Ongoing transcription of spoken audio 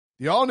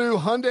The all-new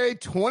Hyundai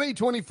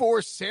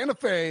 2024 Santa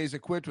Fe is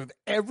equipped with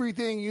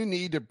everything you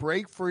need to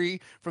break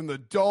free from the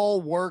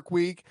dull work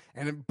week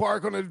and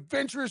embark on an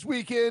adventurous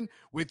weekend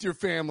with your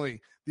family.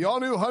 The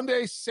all-new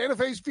Hyundai Santa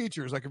Fe's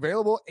features like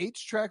available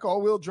H-Track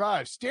all-wheel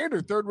drive,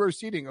 standard third-row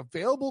seating,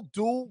 available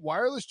dual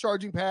wireless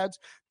charging pads,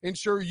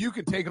 ensure you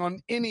can take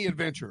on any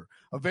adventure.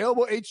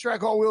 Available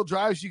H-Track all-wheel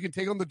drives, you can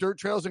take on the dirt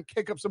trails and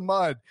kick up some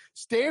mud.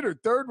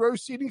 Standard third-row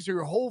seating so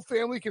your whole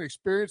family can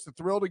experience the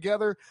thrill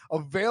together.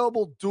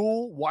 Available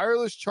dual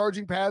wireless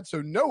charging pads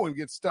so no one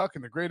gets stuck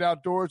in the great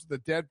outdoors with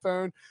a dead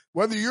phone.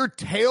 Whether you're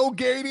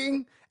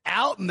tailgating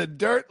out in the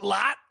dirt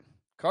lot,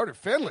 Carter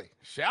Finley,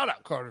 shout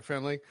out Carter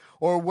Finley,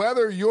 or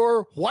whether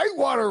you're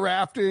whitewater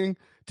rafting,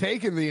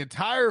 taking the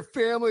entire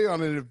family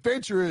on an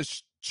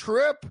adventurous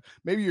trip,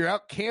 maybe you're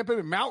out camping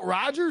at Mount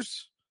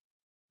Rogers.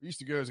 I used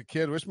to go as a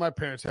kid. Wish my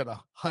parents had a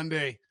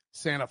Hyundai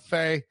Santa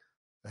Fe.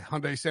 The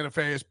Hyundai Santa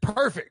Fe is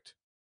perfect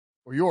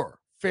for your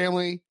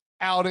family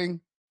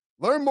outing.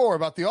 Learn more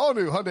about the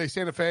all-new Hyundai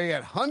Santa Fe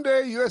at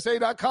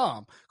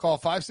HyundaiUSA.com. Call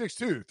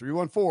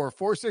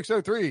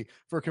 562-314-4603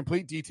 for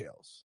complete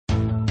details.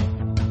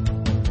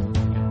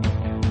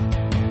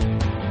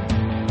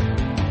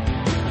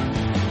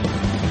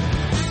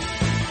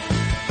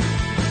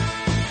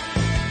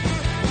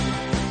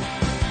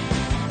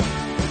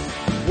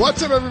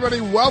 What's up,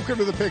 everybody? Welcome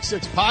to the Pick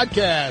Six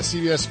Podcast,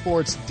 CBS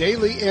Sports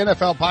Daily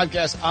NFL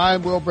Podcast.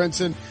 I'm Will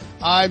Brinson.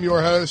 I'm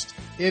your host.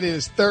 It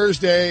is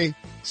Thursday,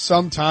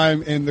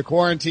 sometime in the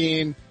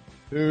quarantine.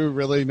 Who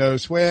really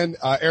knows when?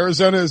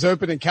 Arizona is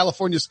open and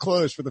California's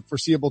closed for the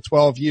foreseeable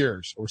 12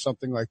 years or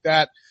something like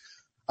that.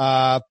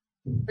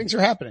 Things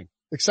are happening.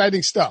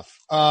 Exciting stuff.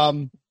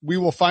 We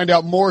will find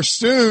out more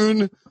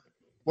soon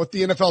what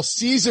the NFL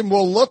season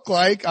will look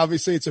like.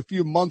 Obviously, it's a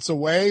few months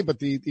away, but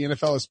the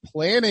NFL is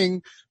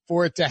planning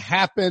for it to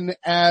happen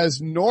as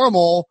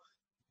normal.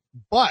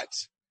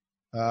 But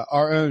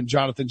our own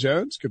Jonathan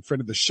Jones, good friend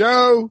of the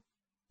show,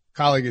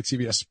 colleague at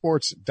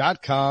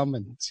CBSSports.com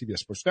and CBS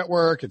Sports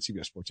Network and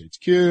CBS Sports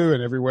HQ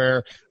and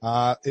everywhere,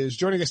 is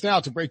joining us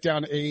now to break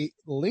down a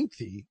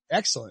lengthy,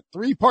 excellent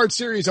three-part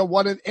series on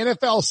what an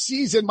NFL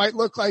season might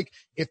look like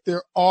if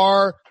there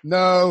are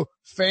no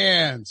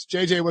fans.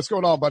 JJ, what's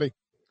going on, buddy?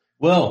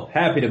 Well,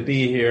 happy to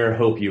be here.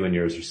 Hope you and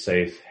yours are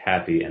safe,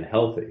 happy, and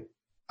healthy.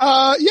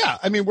 Yeah.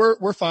 I mean,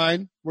 we're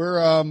fine.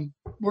 We're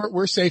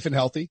safe and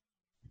healthy.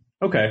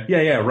 Okay.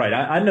 Yeah. Right.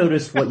 I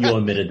noticed what you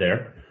omitted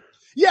there.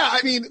 Yeah.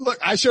 I mean, look,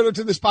 I showed up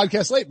to this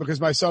podcast late because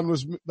my son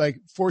was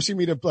like forcing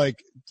me to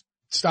like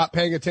stop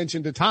paying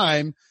attention to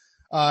time,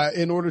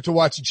 in order to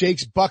watch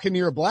Jake's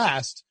Buccaneer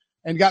Blast,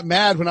 and got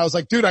mad when I was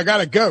like, dude, I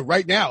gotta go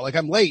right now. Like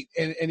I'm late.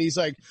 And he's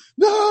like,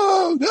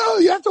 no,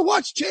 you have to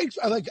watch Jake's.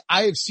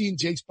 I have seen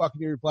Jake's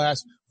Buccaneer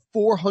Blast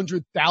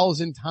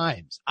 400,000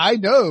 times. I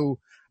know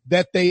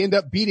that they end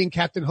up beating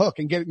Captain Hook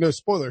and getting no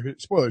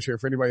spoilers here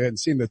for anybody who hadn't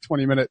seen the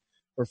 20-minute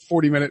or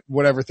 40-minute,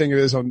 whatever thing it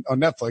is on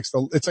Netflix.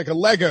 It's like a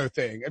Lego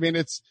thing. I mean,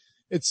 it's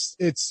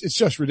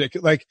just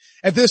ridiculous. Like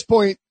at this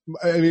point,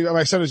 I mean,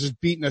 my son is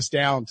just beating us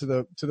down to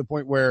the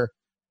point where,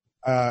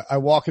 I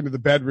walk into the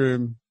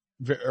bedroom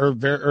very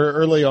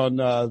early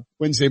on,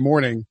 Wednesday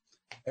morning,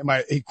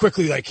 and he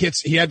quickly like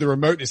he had the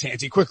remote in his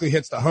hands. He quickly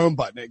hits the home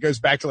button. It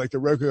goes back to like the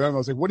Roku home. I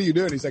was like, what are you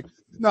doing? He's like,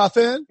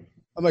 nothing.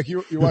 I'm like,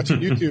 you're watching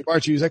YouTube,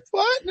 aren't you? He's like,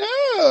 what?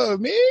 No,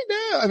 me?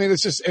 No. I mean,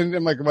 it's just, and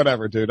I'm like,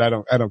 whatever, dude. I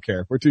don't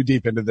care. We're too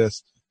deep into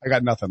this. I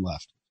got nothing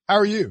left. How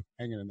are you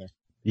hanging in there?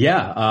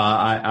 Yeah.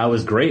 I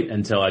was great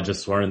until I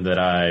just learned that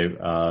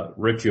I,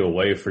 ripped you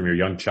away from your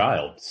young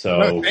child. So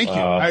no, thank you.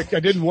 I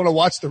didn't want to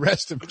watch the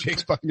rest of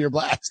Jake's Buccaneer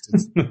Blast.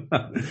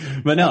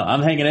 But no,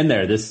 I'm hanging in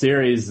there. This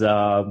series,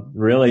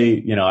 really,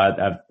 you know,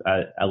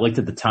 I looked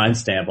at the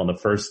timestamp on the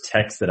first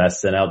text that I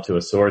sent out to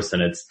a source,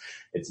 and it's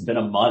been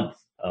a month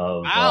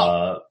of,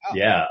 wow.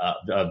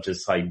 Of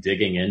just like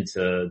digging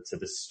into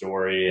the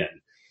story.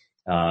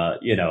 And,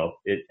 you know,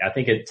 I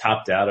think it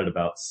topped out at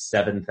about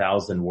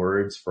 7,000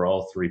 words for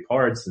all three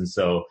parts. And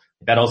so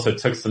that also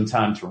took some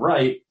time to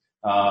write.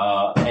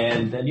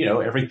 And then, you know,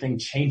 everything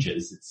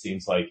changes, it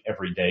seems like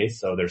every day.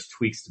 So there's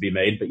tweaks to be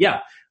made, but yeah,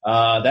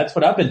 that's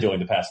what I've been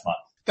doing the past month.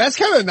 That's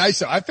kind of nice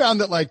though. I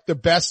found that like the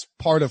best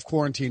part of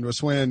quarantine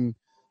was when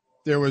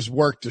there was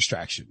work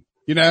distraction,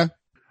 you know?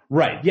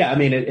 Right. Yeah. I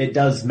mean, it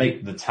does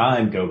make the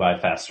time go by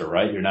faster,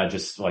 right? You're not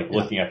just like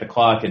looking at the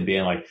clock and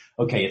being like,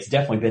 okay, it's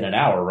definitely been an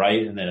hour,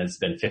 right? And then it's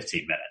been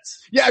 15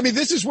 minutes. Yeah. I mean,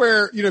 this is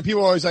where, you know,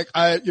 people are always like,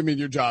 I mean,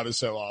 your job is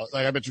so awesome.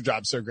 Like, I bet your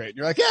job's so great. And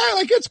you're like, yeah,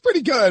 like it's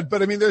pretty good.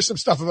 But I mean, there's some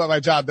stuff about my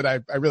job that I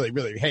really,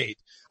 really hate.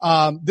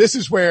 This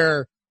is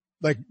where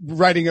like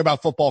writing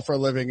about football for a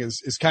living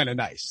is kind of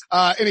nice.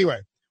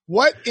 Anyway,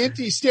 what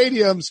empty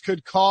stadiums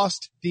could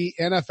cost the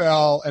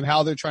NFL and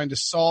how they're trying to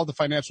solve the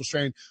financial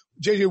strain.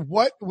 JJ,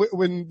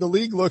 when the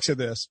league looks at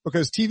this,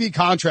 because TV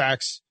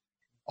contracts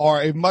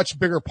are a much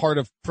bigger part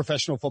of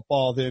professional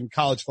football than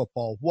college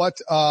football,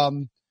 what's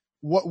the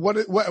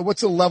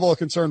level of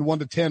concern 1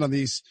 to 10 on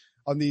these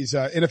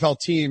NFL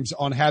teams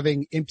on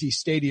having empty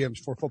stadiums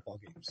for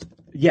football games?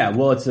 Yeah,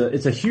 well,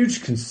 it's a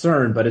huge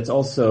concern, but it's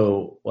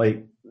also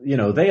like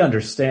they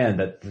understand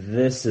that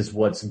this is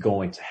what's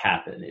going to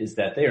happen, is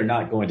that they are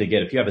not going to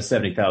get, if you have a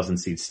 70,000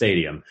 seat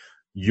stadium,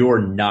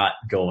 you're not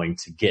going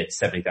to get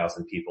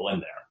 70,000 people in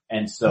there.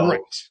 And so, Right.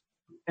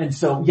 And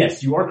so,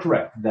 yes, you are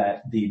correct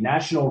that the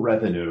national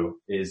revenue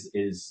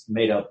is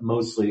made up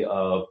mostly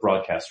of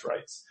broadcast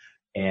rights.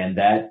 And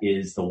that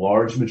is the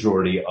large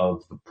majority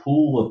of the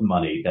pool of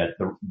money that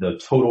the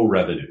total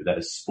revenue that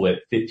is split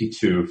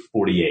 52-48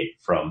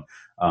 from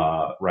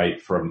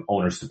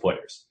owners to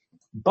players.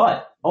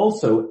 But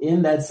also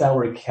in that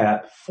salary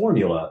cap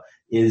formula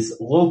is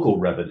local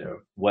revenue,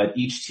 what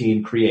each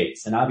team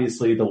creates. And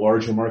obviously the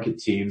larger market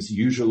teams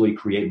usually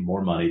create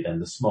more money than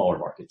the smaller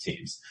market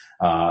teams.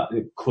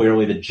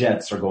 Clearly the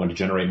Jets are going to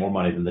generate more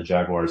money than the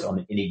Jaguars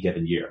on any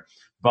given year.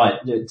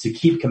 But to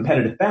keep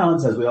competitive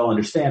balance, as we all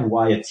understand,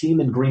 why a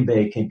team in Green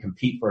Bay can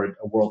compete for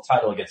a world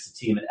title against a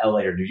team in LA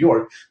or New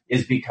York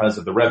is because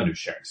of the revenue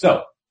sharing.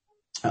 So,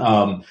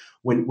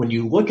 when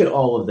you look at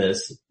all of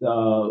this,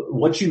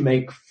 what you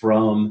make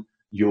from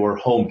your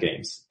home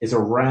games is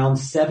around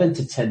 $7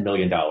 to $10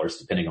 million,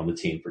 depending on the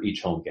team for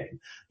each home game.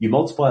 You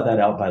multiply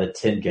that out by the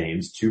 10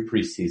 games, 2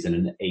 preseason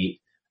and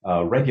 8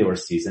 regular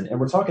season,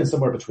 and we're talking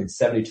somewhere between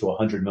 $70 to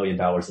 $100 million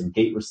in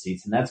gate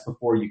receipts, and that's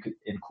before you could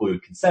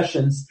include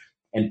concessions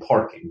and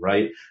parking,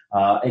 right?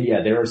 And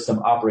yeah, there are some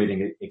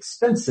operating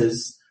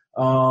expenses,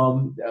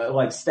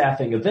 like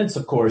staffing events,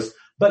 of course,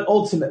 but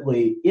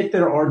ultimately, if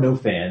there are no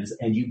fans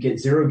and you get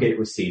 0 gate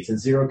receipts and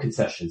 0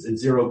 concessions and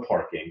 0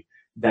 parking,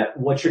 that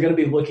what you're going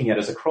to be looking at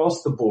is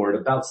across the board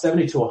about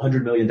 $70 to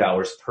 $100 million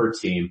per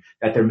team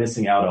that they're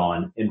missing out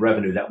on in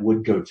revenue that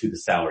would go to the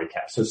salary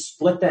cap. So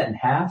split that in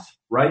half,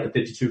 right? The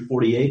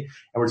 52-48, and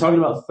we're talking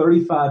about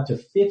 $35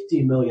 to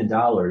 $50 million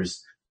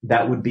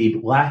that would be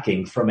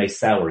lacking from a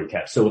salary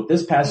cap. So if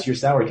this past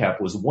year's salary cap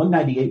was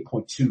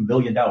 $198.2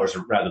 million, or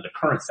rather the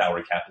current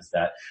salary cap is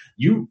that,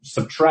 you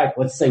subtract,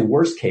 let's say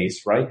worst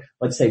case, right?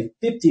 Let's say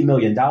 $50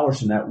 million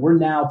from that. We're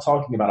now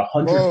talking about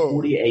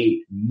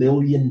 $148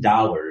 million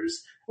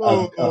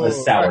of a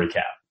salary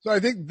cap. So I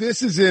think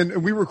this is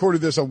we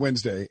recorded this on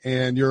Wednesday,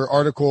 and your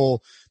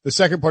article, the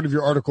second part of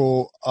your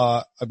article,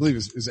 I believe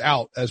is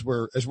out as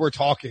we're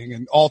talking,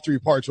 and all 3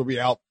 parts will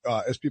be out,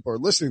 as people are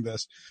listening to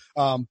this.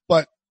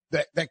 But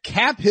that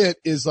cap hit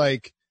is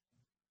like,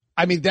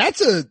 I mean,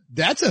 that's a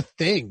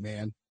thing,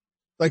 man.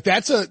 Like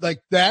that. Oh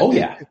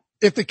yeah.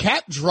 If the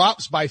cap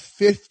drops by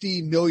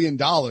 $50 million,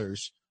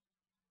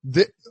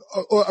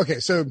 okay.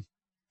 So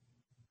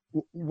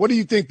what do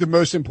you think the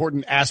most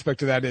important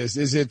aspect of that is?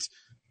 Is it,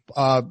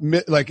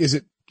 is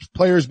it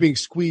players being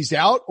squeezed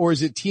out, or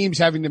is it teams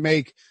having to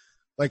make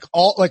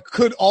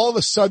could all of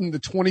a sudden the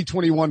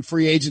 2021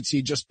 free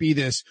agency just be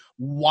this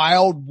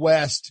Wild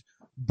West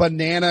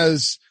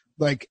bananas,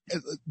 like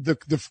the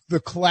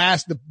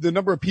class, the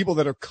number of people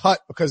that are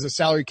cut because the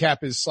salary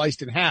cap is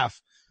sliced in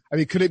half? I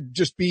mean, could it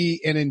just be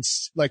an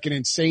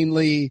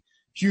insanely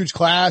huge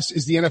class?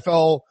 Is the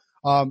NFL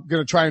going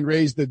to try and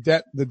raise the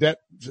debt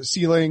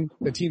ceiling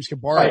that teams can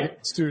borrow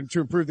to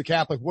improve the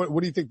cap? Like, what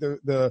do you think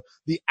the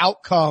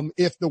outcome,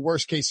 if the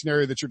worst case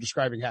scenario that you're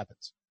describing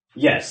happens?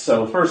 Yes.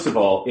 So first of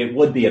all, it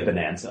would be a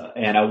bonanza.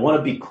 And I want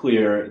to be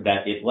clear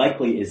that it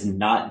likely is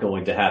not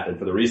going to happen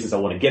for the reasons I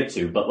want to get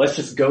to, but let's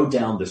just go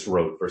down this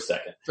road for a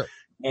second. Sure.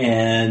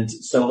 And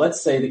so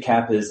let's say the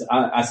cap is,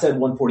 I said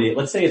 148.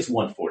 Let's say it's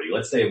 140.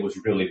 Let's say it was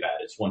really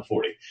bad. It's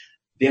 140.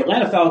 The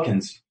Atlanta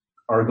Falcons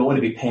are going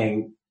to be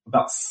paying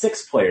about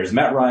 6 players: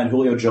 Matt Ryan,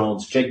 Julio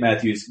Jones, Jake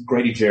Matthews,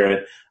 Grady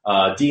Jarrett,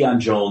 Deion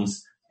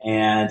Jones,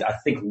 and I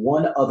think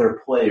one other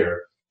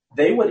player.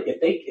 They would,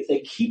 if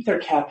they keep their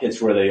cap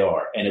hits where they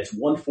are, and it's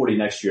 140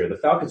 next year, the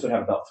Falcons would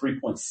have about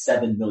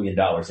 $3.7 million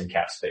in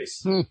cap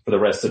space for the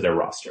rest of their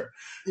roster.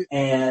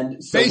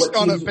 And so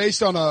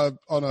based on a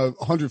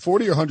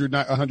 140 or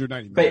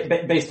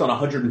 190? Based on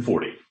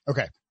 140.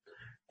 Okay.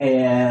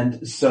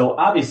 And so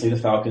obviously the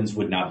Falcons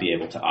would not be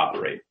able to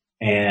operate.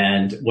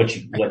 And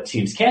what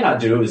teams cannot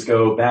do is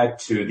go back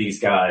to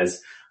these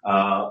guys.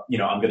 I'm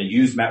going to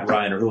use Matt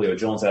Ryan or Julio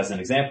Jones as an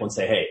example and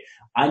say, hey,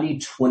 I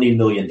need $20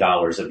 million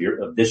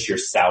of this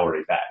year's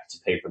salary back to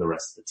pay for the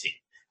rest of the team.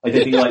 Like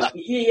they'd be like,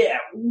 yeah,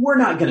 we're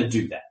not going to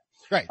do that.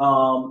 Right.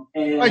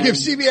 And like if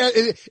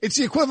CBS, it's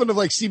the equivalent of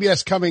like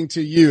CBS coming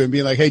to you and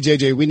being like, hey,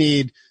 JJ, we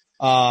need,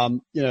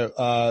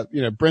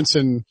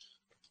 Brinson,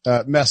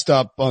 messed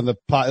up on the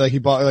pod, he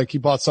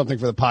bought something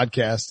for the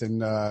podcast, and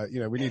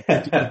we need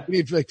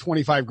like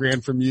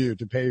 $25,000 from you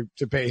to pay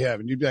him,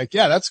 and you'd be like,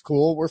 yeah, that's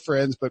cool, we're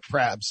friends, but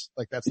perhaps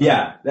that's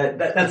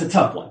a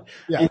tough one.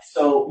 Yeah. And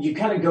so you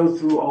kind of go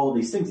through all of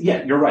these things.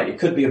 Yeah, you're right. It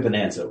could be a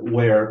bonanza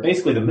where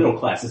basically the middle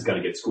class is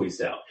going to get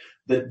squeezed out.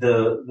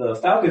 The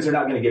Falcons are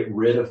not going to get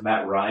rid of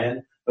Matt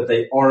Ryan, but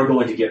they are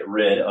going to get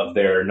rid of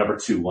their number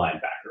 2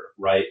 linebacker,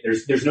 right?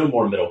 There's no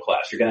more middle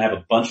class. You're going to have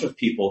a bunch of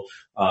people,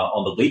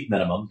 on the league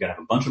minimum. You're going to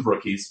have a bunch of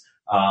rookies.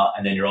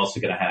 And then you're also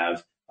going to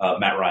have,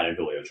 Matt Ryan and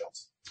Julio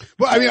Jones.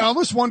 Well, I mean, I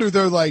almost wonder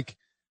though,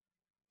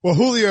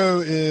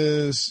 Julio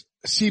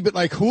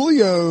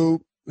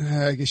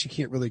I guess you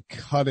can't really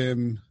cut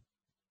him.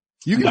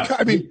 You can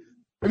cut,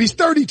 I mean, he's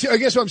 32. I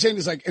guess what I'm saying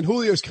is like, and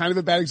Julio's kind of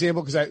a bad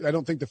example because I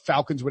don't think the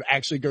Falcons would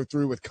actually go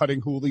through with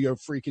cutting Julio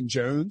freaking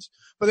Jones,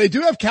 but they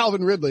do have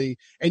Calvin Ridley,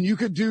 and you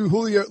could do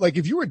Julio. Like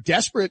if you were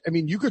desperate, I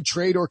mean, you could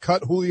trade or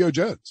cut Julio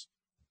Jones.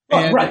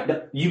 Well,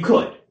 right. You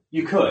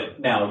could.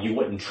 Now, you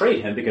wouldn't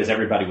trade him because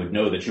everybody would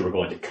know that you were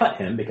going to cut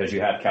him because you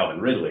have Calvin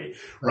Ridley,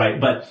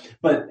 right? But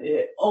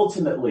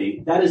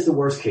ultimately, that is the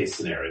worst case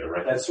scenario,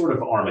 right? That's sort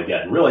of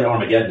Armageddon. Really,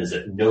 Armageddon is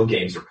that no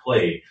games are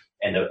played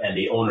and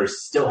the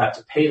owners still have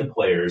to pay the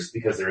players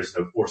because there is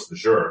no force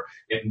majeure.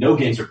 If no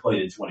games are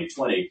played in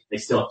 2020, they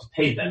still have to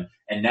pay them.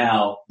 And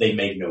now they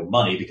make no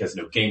money because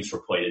no games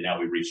were played. And now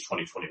we reach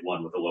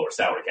 2021 with a lower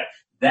salary cap.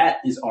 That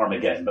is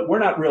Armageddon, but we're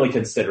not really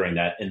considering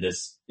that in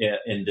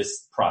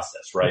this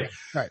process, right?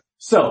 Right.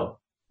 So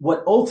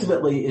what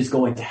ultimately is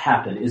going to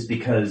happen is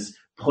because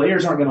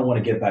players aren't going to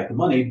want to give back the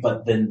money,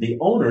 but then the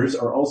owners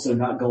are also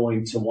not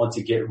going to want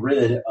to get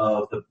rid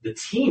of the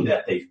team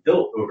that they've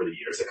built over the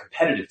years, a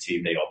competitive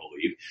team, they all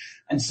believe.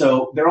 And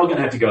so they're all going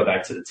to have to go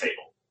back to the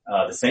table.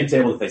 The same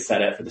table that they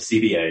sat at for the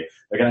CBA,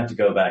 they're going to have to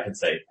go back and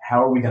say,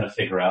 how are we going to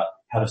figure out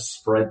how to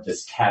spread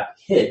this cap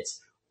hit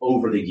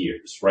over the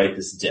years, right?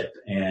 This dip.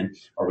 And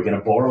are we going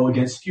to borrow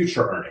against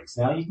future earnings?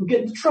 Now you can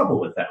get into trouble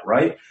with that,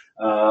 right?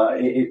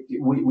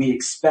 We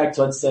expect,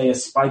 let's say, a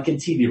spike in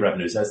TV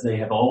revenues, as they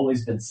have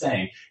always been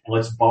saying, and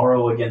let's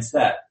borrow against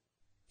that.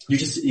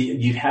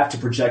 You have to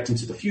project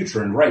into the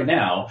future. And right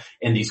now,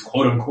 in these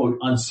quote unquote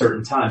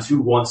uncertain times,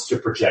 who wants to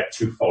project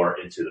too far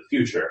into the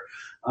future?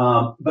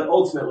 But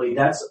ultimately,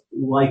 that's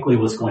likely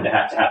what's going to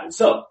have to happen.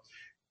 So,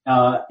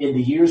 in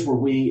the years where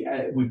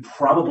we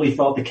probably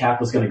thought the cap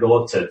was going to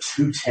go up to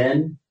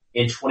 210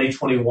 in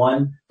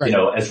 2021, right.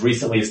 As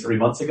recently as 3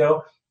 months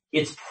ago,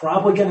 it's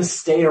probably going to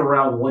stay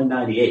around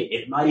 198.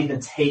 It might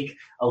even take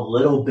a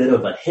little bit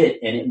of a hit,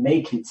 and it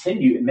may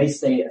continue. It may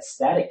stay a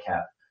static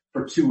cap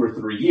for 2 or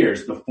 3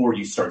 years before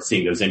you start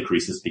seeing those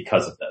increases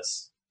because of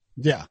this.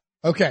 Yeah.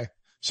 Okay.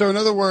 So in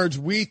other words,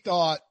 we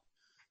thought,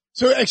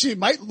 so actually it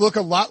might look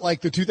a lot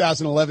like the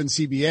 2011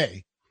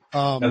 CBA.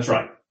 That's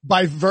right.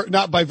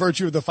 Not by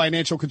virtue of the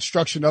financial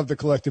construction of the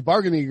collective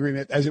bargaining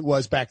agreement as it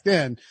was back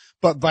then,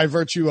 but by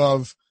virtue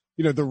of,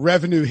 the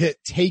revenue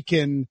hit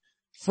taken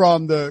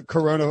from the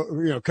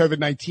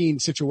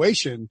COVID-19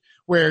 situation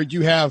where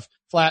you have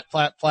flat,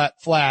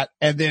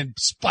 and then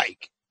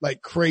spike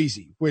like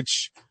crazy,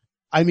 which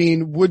I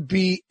mean would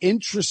be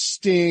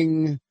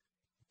interesting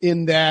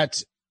in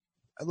that,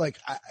 like,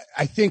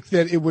 I think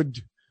that it would,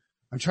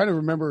 I'm trying to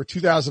remember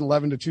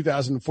 2011 to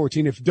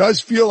 2014. It does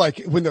feel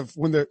like when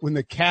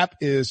the cap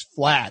is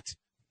flat,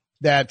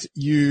 that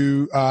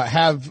you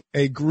have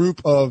a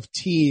group of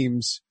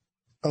teams,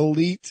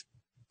 elite,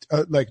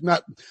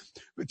 not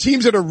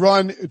teams that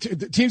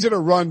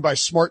are run by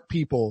smart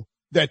people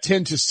that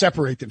tend to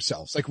separate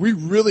themselves. Like we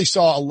really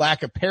saw a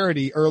lack of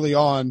parity early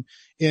on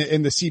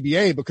in the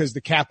CBA because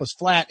the cap was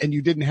flat and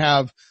you didn't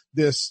have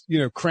this,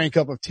 crank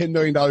up of $10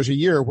 million a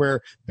year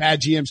where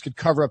bad GMs could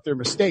cover up their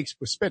mistakes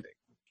with spending.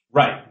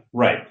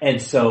 Right.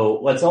 And so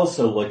let's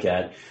also look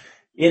at,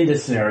 in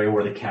this scenario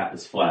where the cap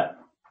is flat,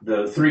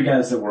 the three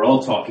guys that we're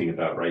all talking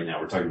about right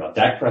now, we're talking about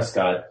Dak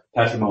Prescott,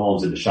 Patrick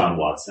Mahomes, and Deshaun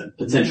Watson,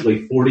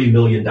 potentially $40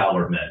 million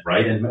men,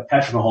 right? And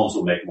Patrick Mahomes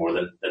will make more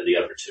than the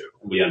other two.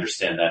 We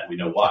understand that and we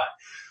know why.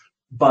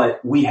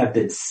 But we have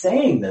been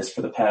saying this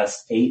for the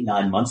past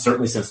 8-9 months,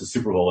 certainly since the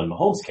Super Bowl in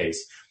Mahomes'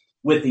 case,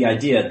 with the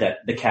idea that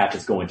the cap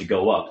is going to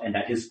go up and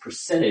that his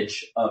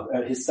percentage of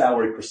his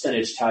salary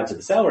percentage tied to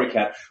the salary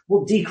cap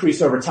will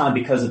decrease over time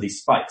because of these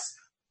spikes.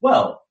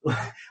 Well,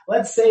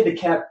 let's say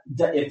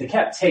if the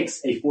cap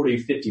takes a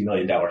 $40-50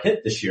 million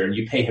hit this year and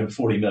you pay him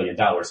 $40 million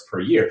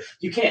per year,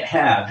 you can't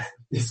have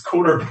this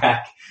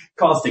quarterback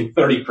costing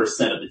 30%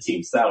 of the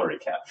team's salary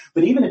cap.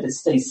 But even if it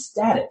stays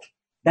static,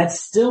 that's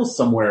still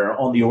somewhere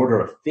on the order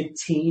of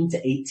 15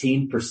 to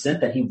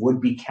 18% that he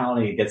would be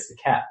counting against the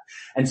cap.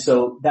 And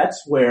so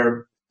that's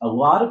where a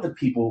lot of the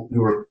people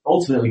who are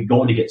ultimately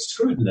going to get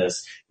screwed in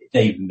this,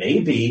 they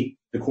may be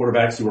the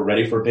quarterbacks who are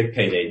ready for a big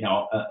payday.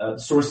 Now,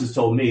 sources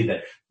told me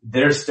that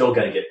they're still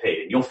going to get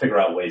paid and you'll figure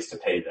out ways to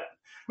pay them.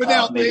 But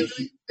now,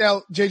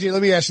 JJ,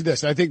 let me ask you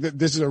this. I think that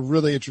this is a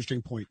really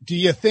interesting point. Do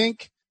you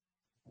think,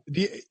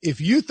 if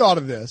you thought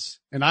of this,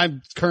 and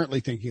I'm currently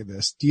thinking of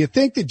this, do you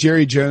think that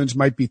Jerry Jones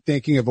might be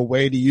thinking of a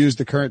way to use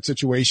the current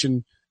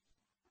situation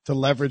to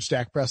leverage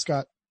Dak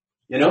Prescott?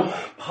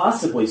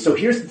 Possibly. So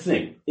here's the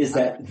thing: is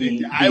that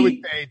I would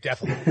say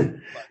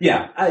definitely.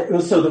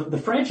 So the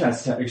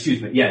franchise tag,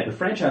 the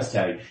franchise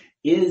tag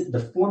is, the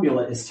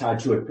formula is tied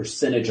to a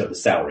percentage of the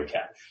salary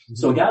cap. Mm-hmm.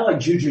 So a guy like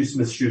Juju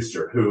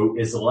Smith-Schuster, who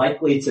is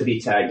likely to be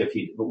tagged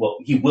he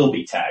will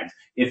be tagged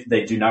if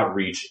they do not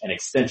reach an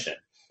extension.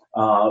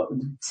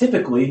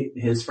 Typically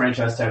his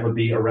franchise tag would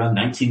be around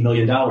 $19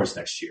 million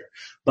next year.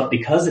 But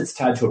because it's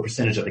tied to a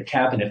percentage of the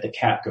cap, and if the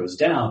cap goes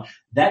down,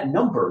 that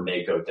number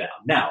may go down.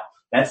 Now,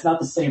 That's not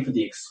the same for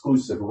the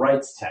exclusive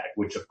rights tag,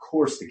 which of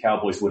course the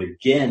Cowboys would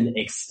again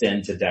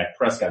extend to Dak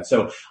Prescott.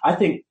 So I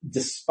think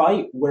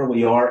despite where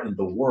we are in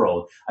the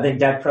world, I think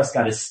Dak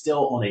Prescott is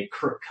still on a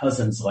Kirk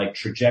Cousins-like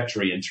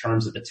trajectory in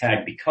terms of the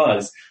tag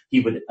because he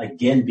would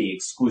again be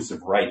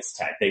exclusive rights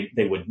tag.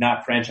 They would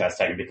not franchise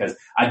tag him because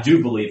I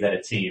do believe that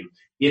a team,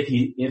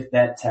 if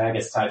that tag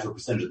is tied to a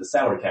percentage of the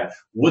salary cap,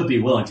 would be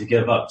willing to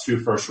give up 2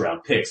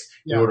 first-round picks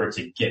in order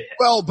to get him.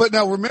 Well, but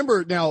now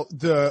remember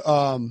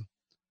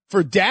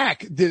for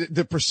Dak,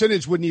 the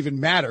percentage wouldn't even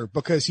matter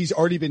because he's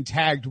already been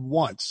tagged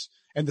once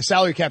and the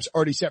salary cap's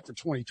already set for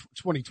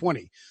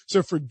 2020.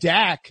 So for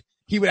Dak,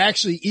 he would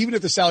actually, even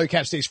if the salary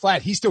cap stays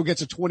flat, he still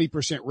gets a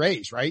 20%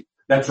 raise, right?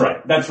 That's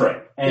right.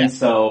 And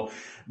so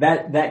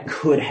that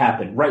could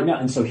happen right now.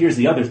 And so here's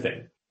the other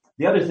thing.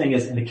 The other thing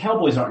is, and the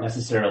Cowboys aren't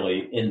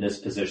necessarily in this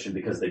position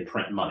because they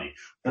print money,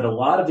 but a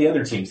lot of the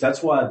other teams,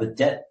 that's why the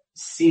debt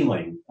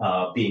ceiling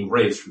being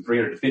raised from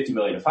 $350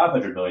 million to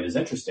 $500 million is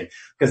interesting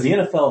because the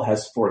NFL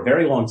has for a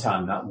very long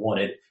time not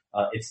wanted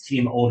its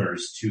team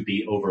owners to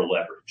be over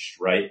leveraged,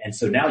 right? And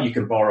so now you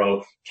can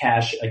borrow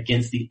cash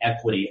against the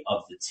equity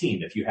of the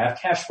team. If you have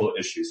cash flow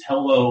issues,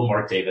 hello,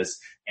 Mark Davis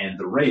and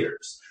the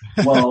Raiders.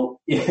 Well,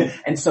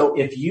 and so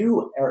if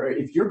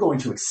you're going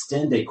to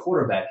extend a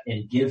quarterback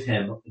and give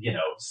him,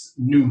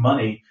 new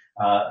money,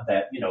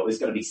 that, is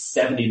going to be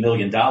 $70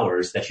 million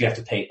that you have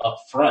to pay up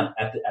front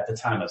at the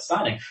time of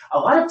signing. A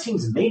lot of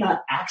teams may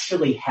not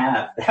actually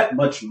have that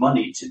much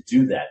money to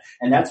do that.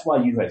 And that's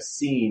why you have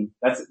seen,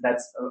 that's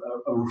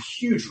a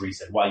huge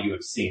reason why you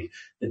have seen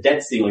the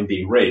debt ceiling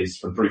being raised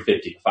from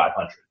 350 to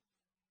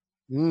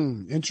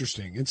 500.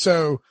 Interesting. And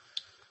so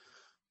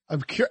I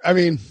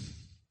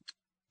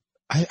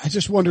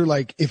just wonder,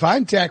 like, if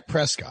I'm Dak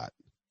Prescott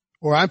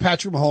or I'm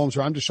Patrick Mahomes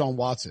or I'm Deshaun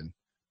Watson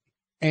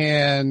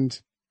and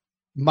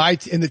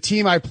the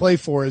team I play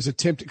for is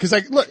attempting, cause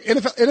like, look,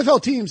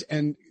 NFL teams,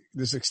 and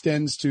this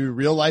extends to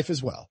real life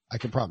as well. I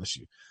can promise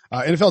you,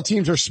 NFL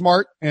teams are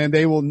smart and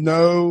they will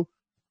know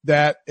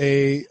that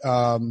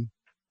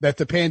that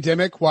the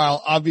pandemic,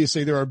 while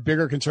obviously there are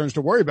bigger concerns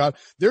to worry about,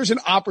 there's an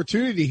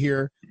opportunity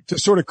here to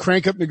sort of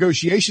crank up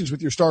negotiations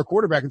with your star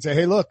quarterback and say,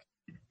 hey, look,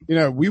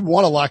 we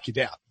want to lock you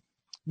down.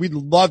 We'd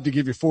love to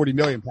give you $40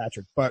 million,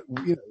 Patrick, but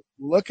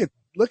look at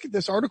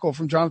this article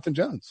from Jonathan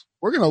Jones.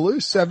 We're going to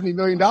lose $70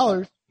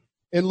 million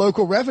in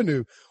local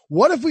revenue.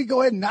 What if we go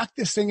ahead and knock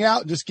this thing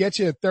out and just get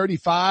you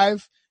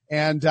 35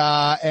 and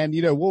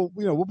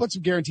we'll put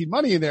some guaranteed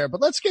money in there,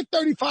 but let's get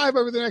 35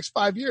 over the next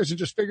 5 years and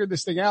just figure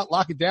this thing out,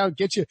 lock it down,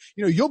 get you,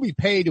 you'll be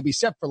paid, you'll be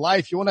set for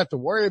life. You won't have to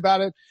worry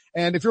about it.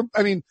 And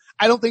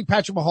I don't think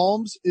Patrick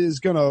Mahomes is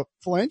going to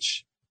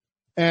flinch,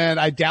 and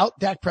I doubt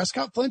Dak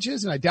Prescott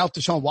flinches, and I doubt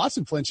Deshaun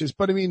Watson flinches,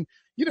 but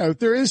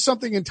there is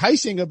something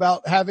enticing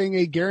about having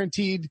a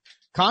guaranteed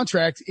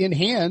contract in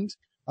hand.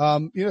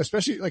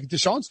 Especially like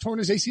Deshaun's torn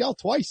his ACL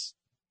twice.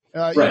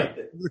 Right.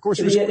 Over the course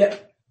of his career.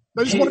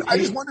 I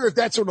just wonder if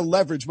that sort of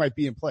leverage might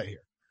be in play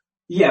here.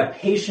 Yeah,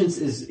 patience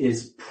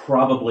is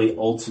probably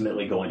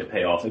ultimately going to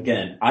pay off.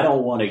 Again, I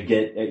don't want to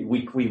get,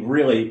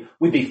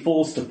 we'd be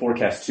fools to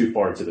forecast too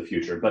far into the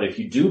future. But if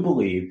you do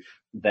believe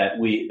that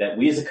we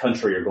as a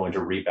country are going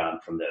to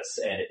rebound from this,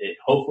 and it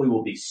hopefully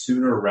will be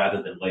sooner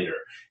rather than later,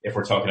 if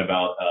we're talking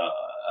about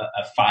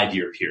a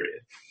 5-year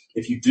period.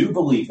 If you do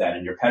believe that,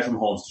 and you're Patrick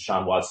Mahomes,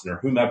 Deshaun Watson, or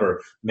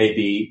whomever may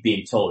be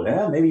being told,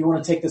 maybe you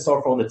want to take this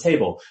offer on the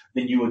table,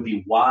 then you would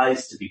be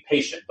wise to be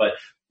patient. But,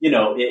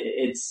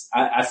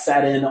 I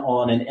sat in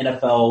on an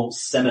NFL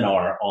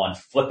seminar on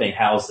flipping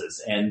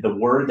houses, and the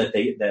word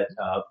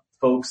that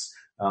folks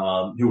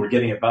who were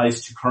giving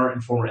advice to current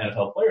and former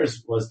NFL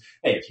players was,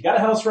 hey, if you got a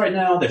house right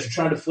now that you're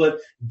trying to flip,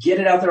 get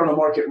it out there on the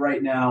market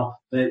right now.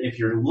 But if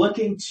you're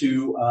looking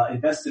to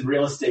invest in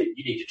real estate,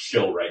 you need to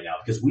chill right now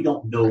because we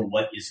don't know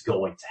what is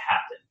going to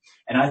happen.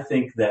 And I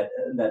think that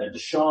a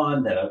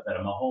Deshaun, that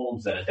a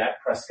Mahomes, that a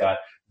Dak Prescott,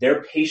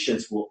 their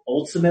patience will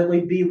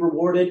ultimately be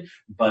rewarded.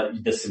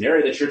 But the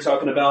scenario that you're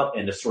talking about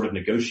and the sort of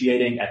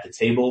negotiating at the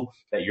table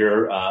that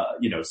you're,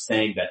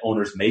 saying that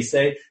owners may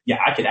say, yeah,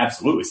 I could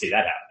absolutely see that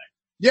happening.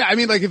 Yeah,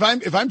 like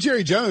if I'm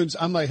Jerry Jones,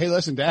 I'm like, hey,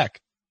 listen,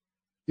 Dak,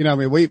 we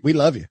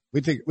love you.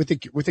 We think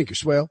you're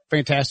swell,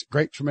 fantastic,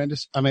 great,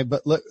 tremendous.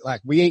 But look,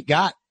 like we ain't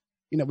got,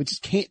 we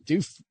just can't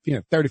do,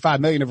 $35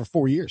 million over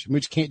 4 years.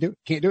 We just can't do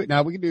it.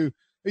 Now we can do,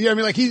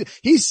 like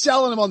he's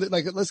selling them on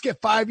let's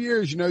get 5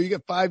 years, you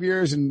get 5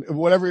 years and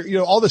whatever,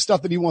 all the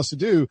stuff that he wants to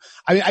do.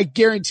 I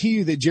guarantee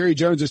you that Jerry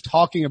Jones is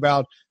talking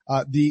about,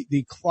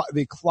 the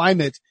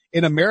climate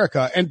in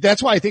America. And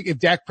that's why I think if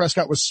Dak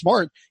Prescott was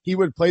smart, he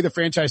would play the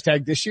franchise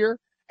tag this year.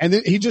 And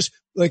then he just,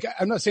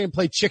 I'm not saying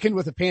play chicken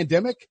with a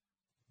pandemic,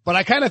 but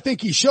I kind of think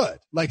he should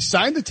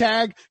sign the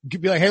tag,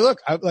 be like, hey, look,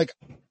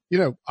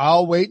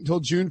 I'll wait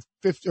until June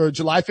 5th or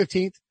July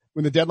 15th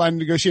when the deadline to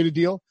negotiate a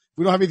deal. If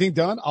we don't have anything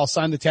done, I'll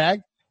sign the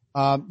tag.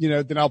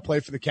 Then I'll play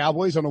for the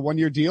Cowboys on a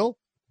 1-year deal.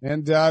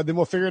 And, then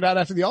we'll figure it out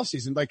after the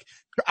offseason.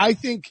 I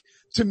think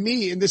to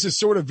me, and this is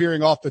sort of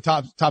veering off the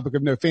topic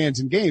of no fans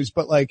in games,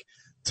 but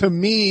to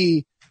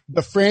me,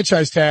 the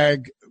franchise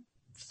tag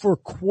for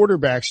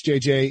quarterbacks,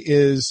 JJ,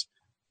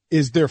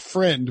 is their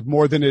friend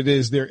more than it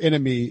is their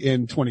enemy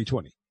in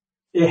 2020.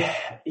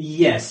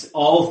 Yes,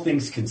 all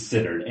things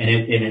considered, and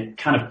it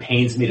kind of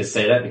pains me to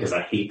say that because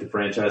I hate the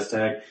franchise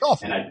tag,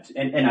 I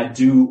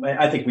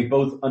think we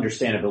both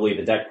understand and believe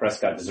that Dak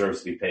Prescott deserves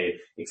to be paid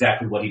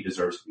exactly what he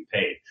deserves to be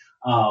paid.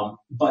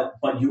 But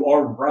you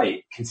are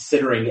right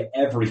considering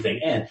everything.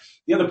 And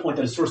the other point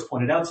that a source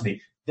pointed out to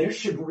me, there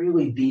should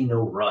really be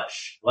no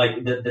rush.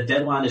 Like the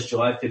deadline is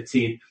July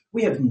 15th.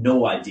 We have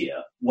no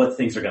idea what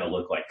things are going to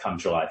look like come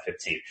July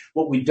 15th.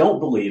 What we don't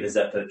believe is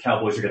that the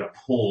Cowboys are going to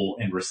pull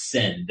and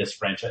rescind this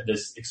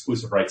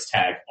exclusive rights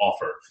tag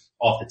offer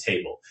off the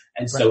table.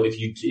 And so if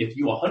you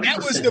 100%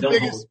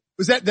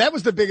 that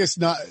was the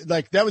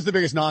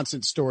biggest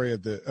nonsense story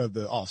of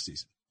the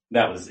offseason.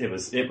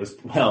 It was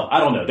well, I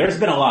don't know. There's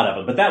been a lot of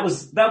them, but that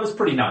was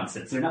pretty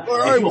nonsense. They're not.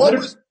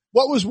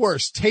 What was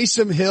worse?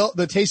 Taysom Hill,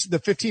 the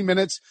 15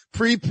 minutes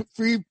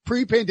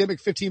pre-pandemic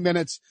 15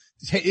 minutes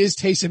is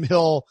Taysom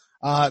Hill,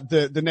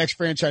 the next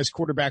franchise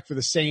quarterback for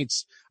the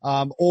Saints,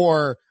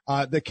 or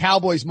the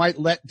Cowboys might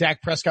let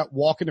Dak Prescott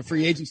walk into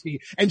free agency.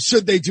 And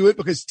should they do it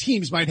because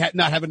teams might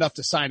not have enough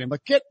to sign him?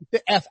 Like get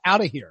the F out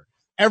of here.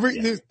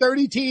 There's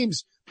 30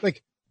 teams,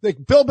 like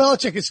Bill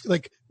Belichick is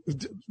like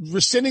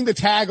rescinding the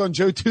tag on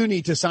Joe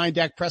Thuney to sign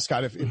Dak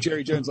Prescott if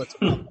Jerry Jones lets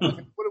him.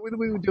 What are we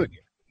doing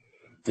here?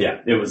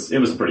 Yeah, it was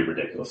a pretty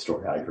ridiculous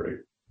story. I agree.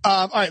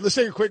 All right, let's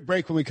take a quick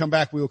break. When we come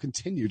back, we will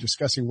continue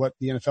discussing what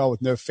the NFL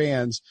with no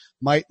fans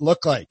might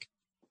look like.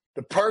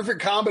 The perfect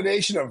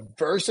combination of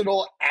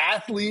versatile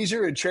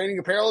athleisure and training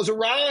apparel has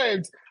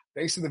arrived.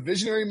 Thanks to the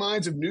visionary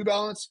minds of New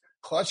Balance,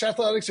 Clutch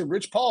Athletics, and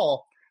Rich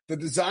Paul, the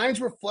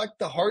designs reflect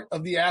the heart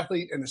of the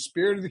athlete and the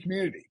spirit of the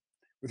community.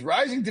 With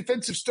rising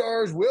defensive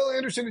stars Will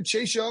Anderson and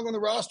Chase Young on the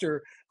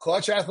roster,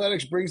 Clutch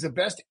Athletics brings the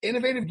best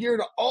innovative gear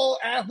to all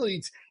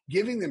athletes,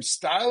 giving them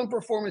style and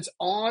performance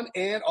on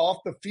and off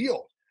the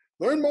field.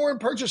 Learn more and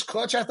purchase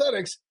Clutch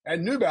Athletics at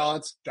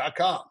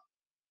NewBalance.com.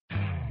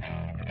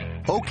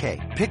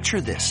 Okay,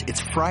 picture this. It's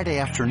Friday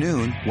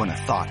afternoon when a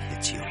thought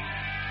hits you.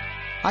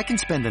 I can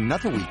spend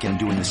another weekend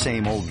doing the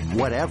same old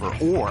whatever,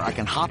 or I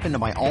can hop into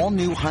my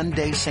all-new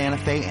Hyundai Santa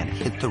Fe and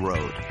hit the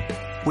road.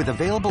 With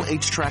available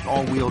H-Track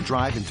all-wheel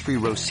drive and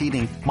 3-row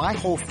seating, my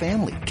whole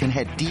family can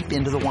head deep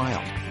into the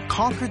wild.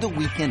 Conquer the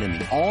weekend in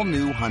the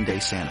all-new Hyundai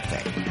Santa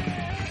Fe.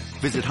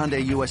 Visit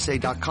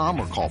HyundaiUSA.com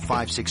or call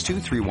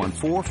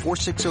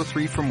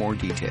 562-314-4603 for more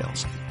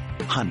details.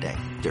 Hyundai,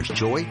 there's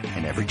joy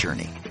in every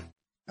journey.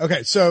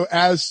 Okay, so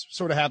as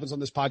sort of happens on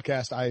this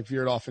podcast, I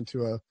veered off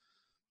into a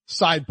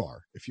sidebar,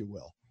 if you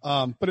will.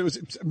 But it was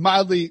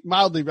mildly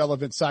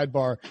relevant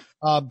sidebar.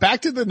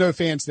 Back to the no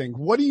fans thing.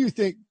 What do you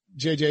think,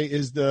 JJ,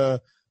 is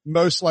the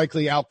most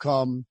likely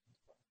outcome?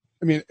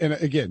 I mean, and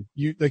again,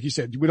 like you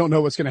said, we don't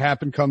know what's going to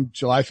happen come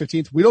July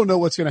 15th. We don't know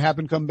what's going to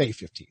happen come May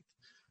 15th.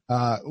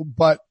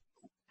 But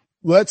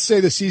let's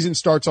say the season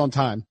starts on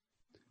time,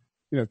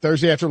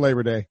 Thursday after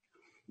Labor Day.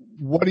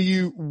 What do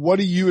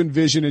you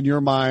envision in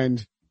your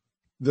mind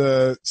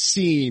the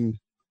scene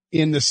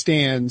in the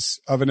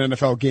stands of an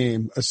NFL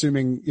game,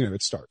 assuming,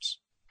 it starts?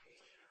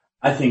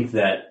 I think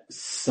that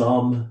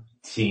some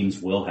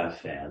teams will have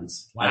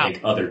fans. Wow. I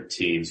think other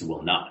teams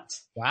will not.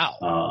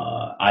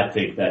 Wow. I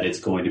think that it's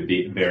going to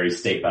be very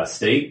state by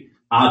state.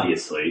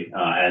 Obviously,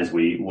 as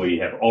we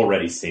have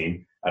already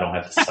seen. I don't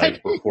have to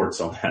cite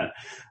reports on that.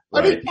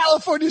 Right? I mean,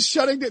 California's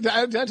shutting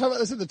down. Did I talk about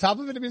this at the top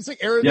of it? I mean, it's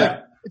like Aaron,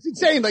 it's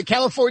insane. Like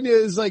California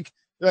is like,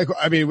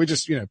 I mean, we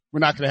just, we're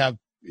not going to have,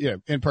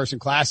 in-person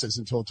classes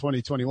until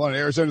 2021.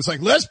 Arizona's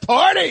like, let's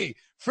party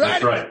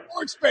Friday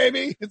sports,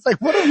 baby. It's like,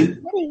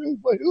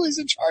 who is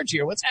in charge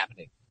here? What's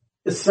happening?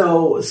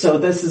 So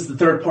this is the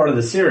third part of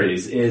the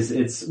series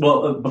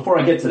before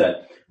I get to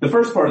that, the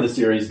first part of the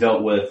series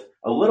dealt with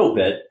a little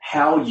bit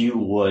how you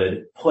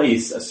would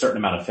place a certain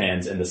amount of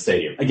fans in the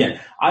stadium. Again,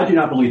 I do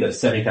not believe that a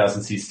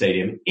 70,000 seat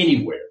stadium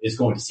anywhere is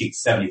going to seat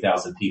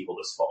 70,000 people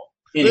this fall.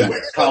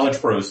 Anywhere. College,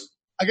 pros.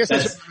 I guess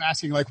that's what I'm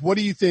asking. Like, what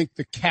do you think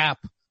the cap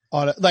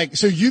on it? Like,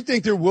 so you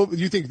think there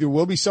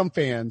will be some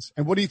fans,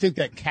 and what do you think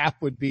that cap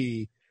would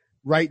be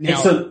right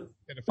now? So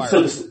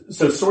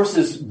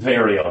sources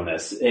vary on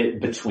this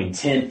between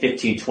 10,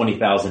 15,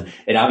 20,000.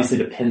 It obviously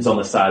depends on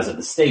the size of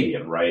the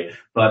stadium, right?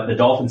 But the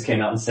Dolphins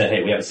came out and said,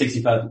 hey, we have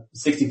a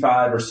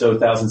 65 or so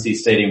thousand seat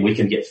stadium. We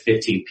can get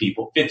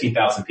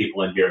 15,000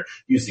 people in here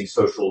using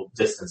socially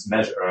distanced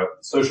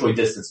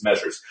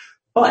measures.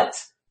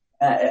 But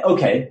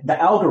the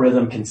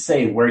algorithm can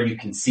say where you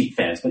can seat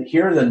fans, but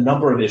here are the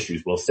number of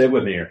issues. Well, stay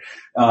with me here.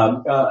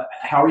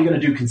 How are you going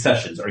to do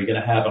concessions? Are you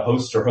going to have a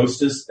host or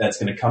hostess that's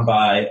going to come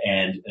by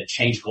and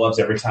change gloves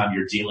every time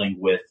you're dealing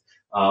with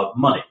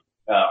money?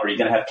 Are you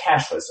going to have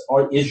cashless?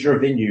 Or is your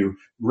venue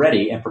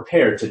ready and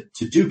prepared to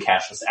do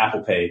cashless,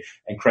 Apple Pay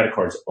and credit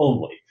cards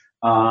only?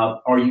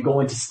 Are you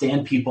going to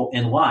stand people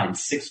in line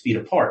 6 feet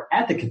apart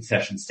at the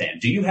concession stand?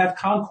 Do you have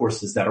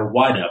concourses that are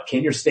wide enough?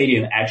 Can your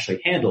stadium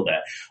actually handle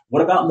that?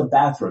 What about in the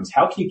bathrooms?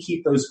 How can you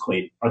keep those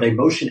clean? Are they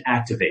motion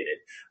activated?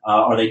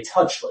 Are they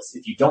touchless?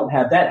 If you don't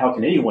have that, how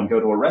can anyone go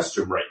to a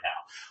restroom right now?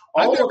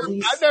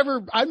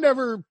 I've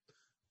never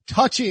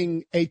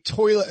touching a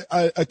toilet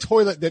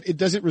that it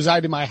doesn't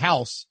reside in my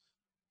house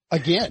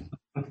again,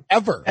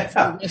 ever.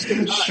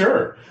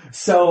 Sure.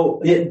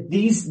 So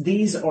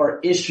these are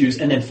issues.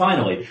 And then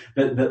finally,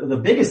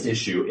 the biggest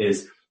issue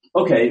is,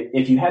 okay,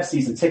 if you have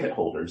season ticket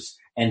holders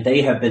and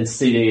they have been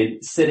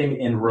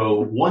sitting in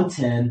row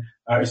 110,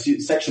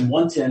 section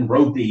 110,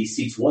 row B,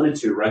 seats 1 and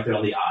 2, right there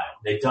on the aisle.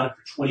 They've done it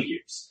for 20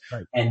 years.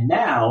 Right. And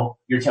now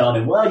you're telling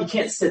them, well, you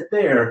can't sit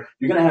there.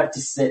 You're going to have to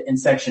sit in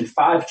section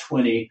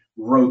 520,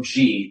 row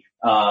G,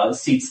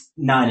 seats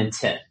 9 and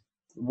 10.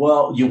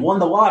 Well, you won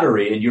the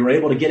lottery and you were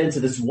able to get into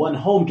this one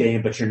home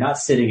game, but you're not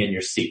sitting in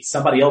your seat.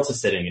 Somebody else is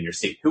sitting in your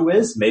seat. Who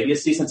is? Maybe a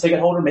season ticket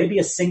holder, maybe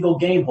a single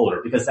game holder,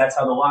 because that's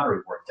how the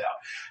lottery worked out.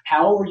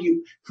 How are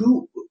you,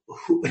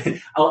 the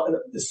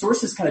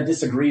sources kind of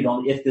disagreed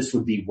on if this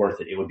would be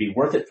worth it. It would be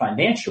worth it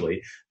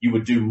financially. You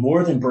would do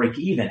more than break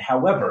even.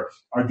 However,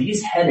 are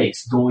these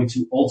headaches going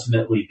to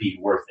ultimately be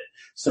worth it?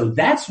 So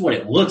that's what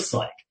it looks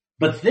like.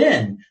 But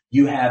then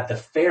you have the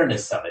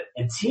fairness of it,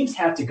 and teams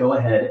have to go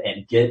ahead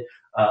and get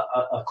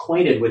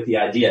acquainted with the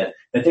idea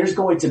that there's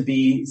going to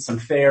be some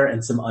fair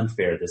and some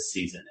unfair this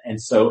season. And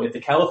so if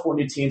the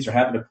California teams are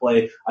having to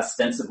play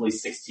ostensibly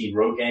 16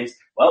 road games,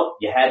 well,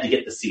 you had to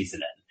get the season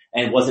in.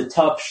 And was it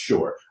tough?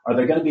 Sure. Are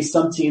there going to be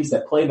some teams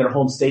that play in their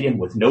home stadium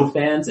with no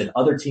fans and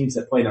other teams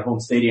that play in their home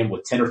stadium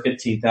with 10 or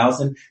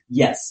 15,000?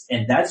 Yes.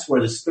 And that's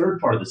where this third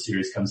part of the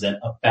series comes in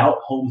about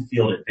home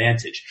field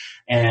advantage.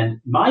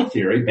 And my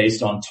theory,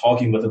 based on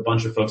talking with a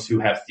bunch of folks who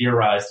have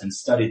theorized and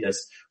studied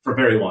this for a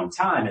very long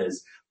time,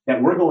 is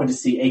that we're going to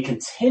see a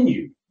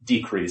continued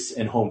decrease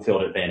in home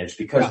field advantage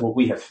because what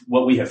we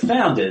have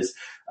found is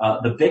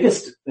the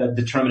biggest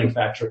determining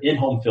factor in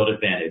home field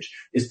advantage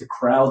is the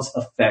crowd's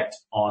effect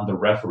on the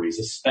referees,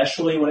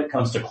 especially when it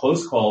comes to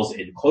close calls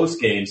in close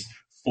games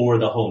for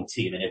the home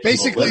team. And if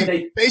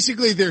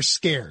basically they're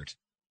scared.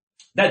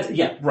 That's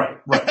right.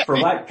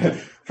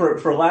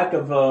 For lack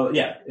of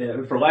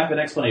an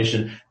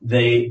explanation,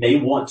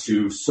 they want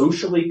to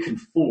socially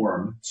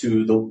conform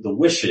to the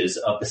wishes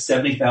of the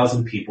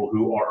 70,000 people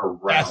who are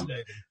around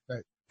it.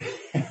 Right.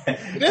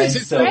 It is.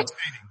 It's fascinating.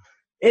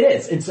 It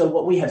is. And so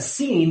what we have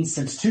seen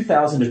since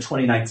 2000 to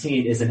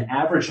 2019 is an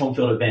average home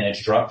field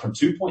advantage drop from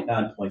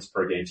 2.9 points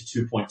per game to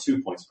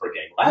 2.2 points per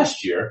game.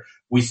 Last year,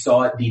 we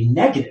saw it be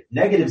negative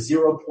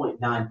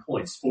 0.9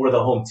 points for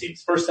the home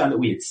teams. First time that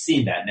we had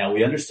seen that. Now,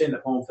 we understand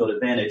that home field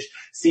advantage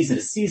season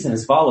to season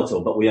is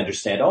volatile, but we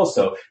understand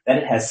also that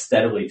it has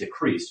steadily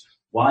decreased.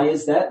 Why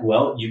is that?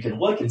 Well, you can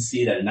look and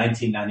see that in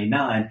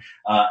 1999,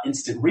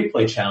 instant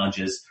replay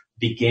challenges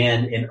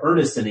began in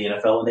earnest in the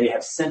NFL, and they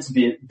have since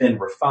been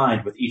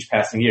refined with each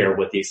passing year,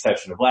 with the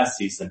exception of last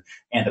season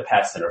and the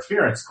pass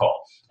interference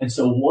call. And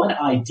so one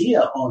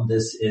idea on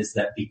this is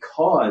that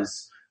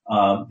because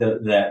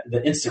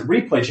the instant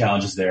replay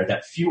challenge is there,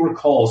 that fewer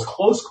calls,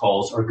 close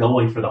calls, are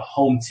going for the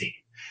home team.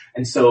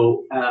 And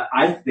so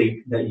I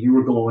think that you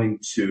are going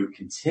to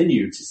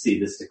continue to see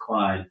this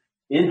decline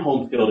in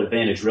home field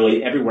advantage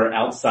really everywhere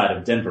outside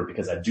of Denver,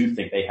 because I do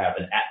think they have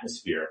an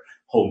atmosphere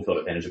home field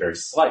advantage, a very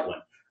slight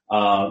one.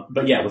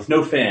 But yeah, with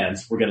no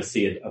fans, we're going to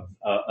see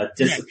a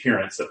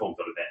disappearance of home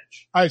field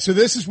advantage. All right. So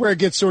this is where it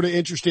gets sort of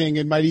interesting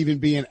and might even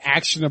be an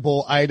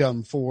actionable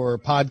item for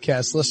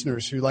podcast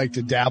listeners who like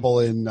to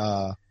dabble in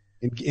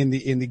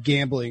the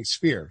gambling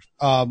sphere.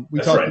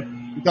 We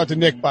talked to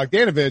Nick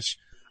Bogdanovich,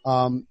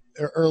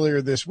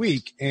 earlier this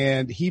week,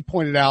 and he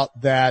pointed out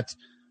that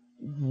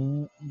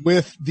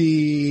with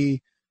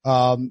the,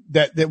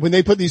 that when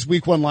they put these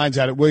week one lines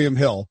out at William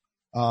Hill,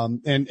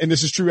 and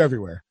this is true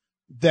everywhere,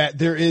 that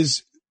there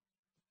is,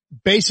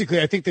 basically,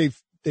 I think they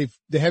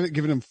haven't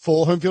given them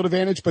full home field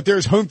advantage, but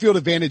there's home field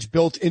advantage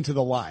built into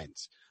the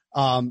lines.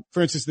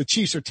 For instance, the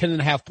Chiefs are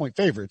 10.5 point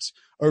favorites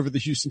over the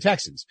Houston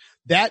Texans.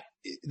 That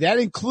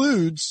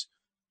includes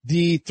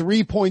the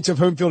 3 points of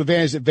home field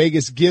advantage that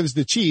Vegas gives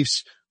the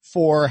Chiefs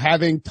for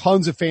having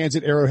tons of fans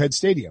at Arrowhead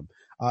Stadium,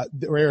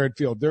 or Arrowhead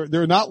Field.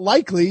 They're not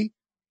likely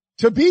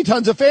to be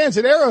tons of fans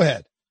at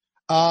Arrowhead.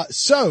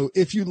 So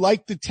if you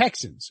like the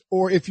Texans,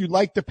 or if you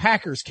like the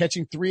Packers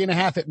catching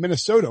 3.5 at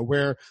Minnesota,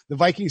 where the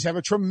Vikings have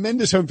a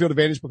tremendous home field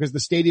advantage because the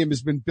stadium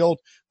has been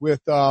built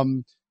with,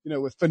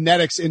 with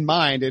phonetics in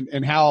mind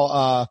and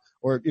how,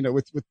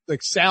 with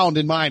like sound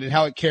in mind and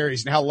how it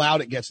carries and how loud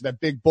it gets with that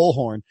big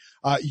bullhorn.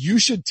 You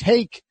should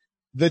take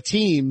the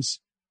teams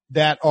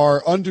that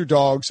are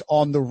underdogs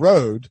on the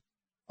road,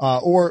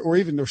 or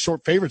even they're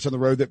short favorites on the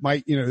road that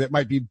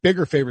might be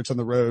bigger favorites on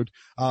the road.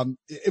 I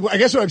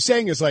guess what I'm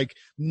saying is, like,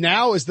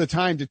 now is the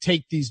time to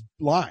take these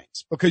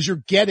lines because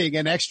you're getting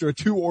an extra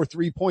 2 or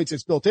 3 points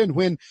that's built in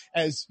when,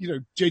 as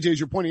JJ, as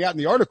you're pointing out in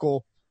the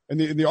article,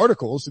 in the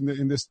articles,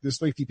 in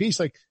this lengthy piece,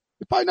 like,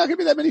 there's probably not going to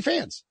be that many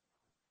fans.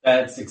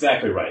 That's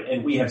exactly right.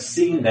 And we have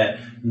seen that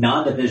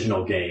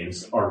non-divisional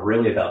games are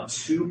really about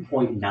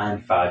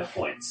 2.95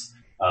 points,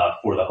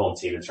 for the home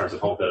team in terms of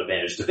home field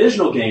advantage.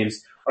 Divisional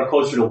games are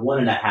closer to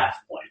 1.5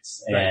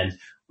 points. Right. And,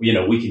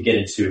 we can get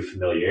into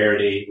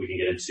familiarity. We can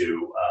get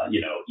into,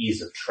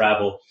 ease of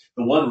travel.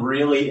 The one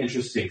really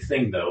interesting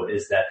thing, though,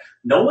 is that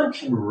no one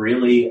can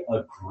really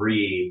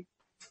agree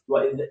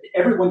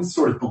everyone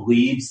sort of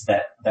believes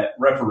that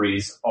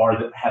referees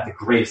have the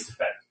greatest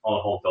effect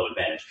on home field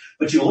advantage.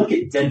 But you look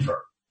at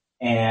Denver,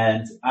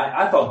 and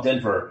I thought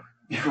Denver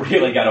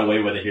really got away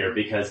with it here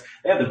because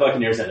they have the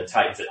Buccaneers and the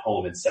Titans at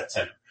home in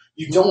September.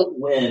 You don't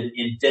win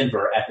in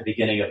Denver at the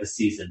beginning of the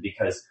season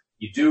because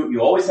you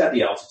always have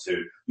the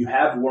altitude, you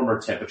have warmer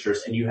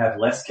temperatures, and you have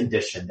less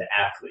conditioned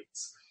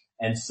athletes.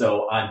 And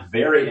so I'm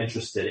very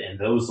interested in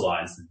those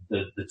lines,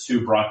 the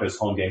two Broncos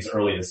home games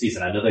early in the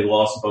season. I know they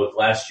lost both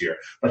last year,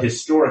 but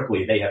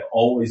historically they have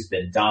always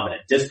been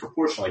dominant,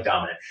 disproportionately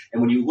dominant.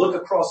 And when you look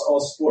across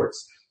all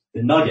sports,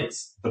 the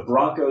Nuggets, the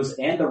Broncos,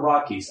 and the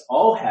Rockies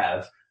all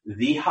have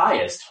the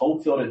highest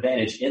home field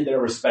advantage in their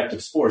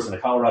respective sports, and the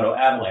Colorado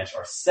Avalanche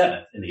are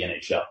 7th in the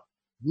NHL.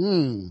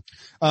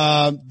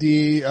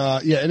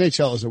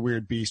 NHL is a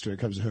weird beast when it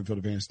comes to home field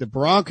advantage. The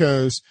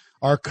Broncos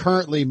are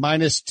currently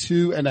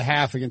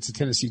 -2.5 against the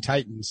Tennessee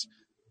Titans.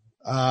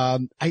 I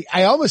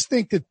almost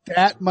think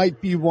that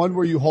might be one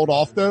where you hold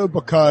off though,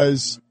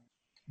 because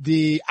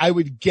I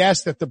would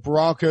guess that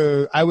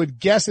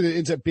it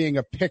ends up being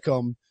a pick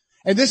 'em.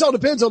 And this all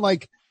depends on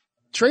like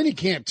training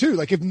camp too.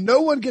 Like if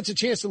no one gets a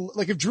chance to,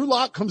 like if Drew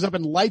Lock comes up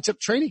and lights up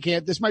training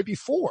camp, this might be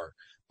 4.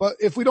 But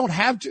if we don't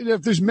have to,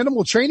 if there's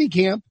minimal training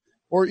camp,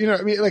 or,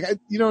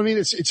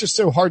 it's just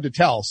so hard to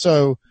tell.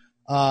 So,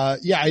 I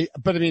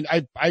agree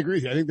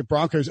with you. I think the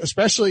Broncos,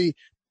 especially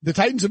the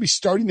Titans, will be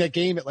starting that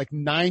game at like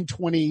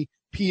 9:20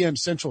 p.m.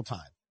 Central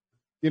Time.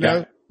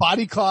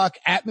 Body clock,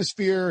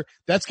 atmosphere,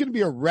 that's going to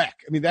be a wreck.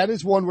 I mean, that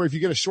is one where if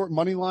you get a short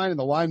money line and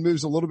the line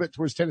moves a little bit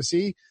towards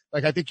Tennessee,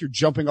 like I think you're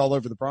jumping all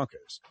over the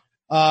Broncos.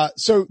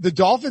 So the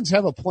Dolphins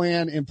have a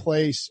plan in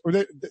place, or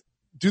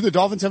do the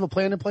Dolphins have a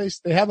plan in place?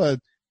 They have a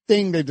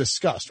thing they've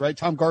discussed, right?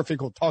 Tom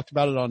Garfinkel talked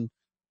about it on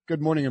Good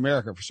Morning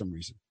America for some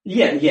reason.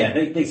 Yeah.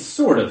 They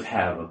sort of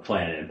have a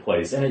plan in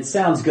place, and it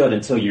sounds good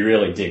until you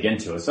really dig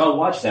into it. So I'll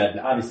watch that,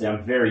 and obviously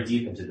I'm very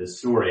deep into this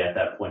story at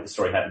that point. The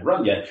story hadn't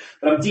run yet,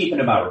 but I'm deep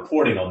into my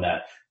reporting on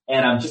that.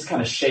 And I'm just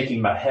kind of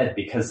shaking my head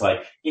because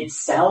like it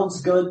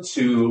sounds good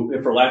to,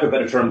 for lack of a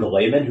better term, the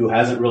layman who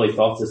hasn't really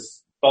thought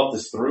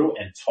this through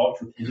and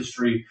talked with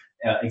industry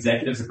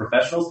executives and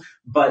professionals,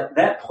 but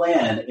that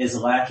plan is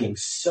lacking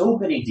so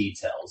many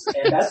details.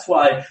 And that's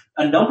why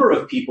a number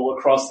of people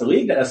across the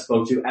league that I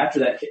spoke to after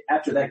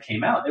that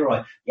came out, they were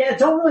like, yeah,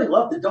 don't really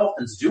love the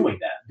Dolphins doing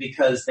that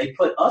because they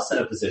put us in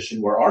a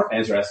position where our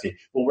fans are asking,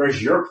 well,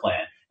 where's your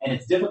plan? And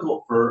it's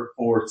difficult for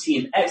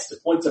Team X to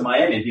point to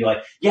Miami and be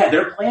like, yeah,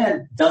 their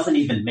plan doesn't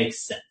even make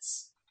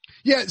sense.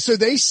 Yeah. So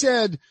they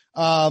said,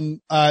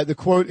 the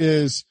quote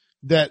is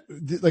that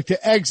like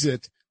to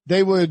exit,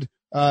 they would,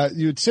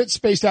 you would sit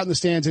spaced out in the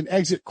stands and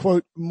exit,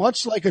 quote,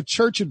 much like a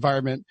church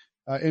environment,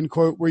 end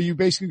quote, where you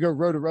basically go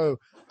row to row.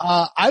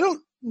 I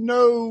don't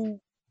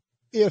know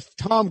if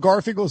Tom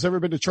Garfinkel has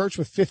ever been to church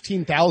with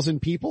 15,000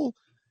 people.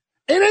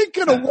 It ain't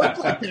going to work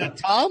like that,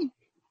 Tom.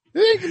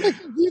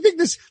 You think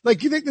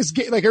this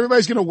game, like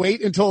everybody's going to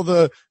wait until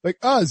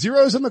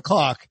zero's on the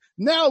clock.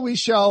 Now we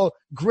shall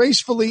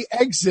gracefully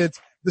exit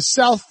the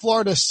South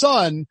Florida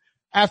sun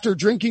after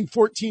drinking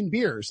 14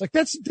 beers. Like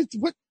that's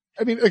what,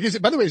 I mean,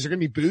 like, by the way, is there going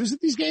to be booze at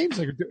these games?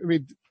 Like,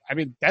 I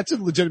mean, that's a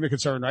legitimate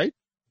concern, right?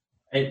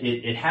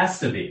 It has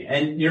to be.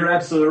 And you're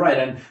absolutely right.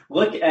 And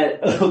look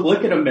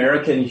at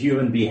American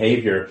human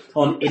behavior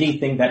on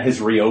anything that has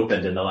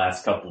reopened in the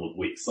last couple of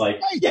weeks. Like,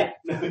 yeah,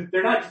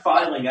 they're not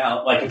filing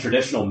out like a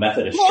traditional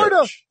Methodist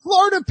church.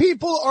 Florida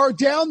people are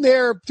down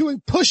there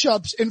doing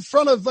push-ups in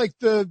front of like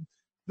the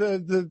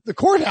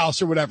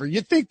courthouse or whatever. You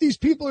think these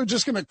people are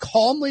just going to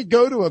calmly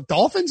go to a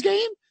Dolphins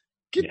game?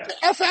 Get the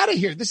F out of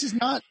here. This is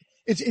not,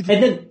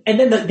 and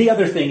then the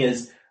other thing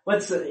is,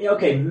 let's say,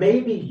 okay,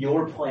 maybe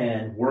your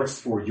plan works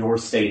for your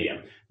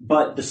stadium,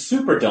 but the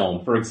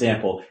Superdome, for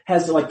example,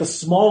 has like the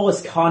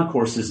smallest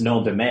concourses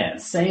known to man.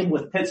 Same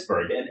with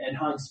Pittsburgh and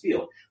Heinz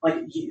Field. Like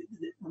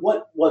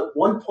what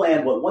one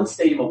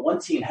stadium, what one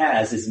team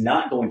has is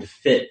not going to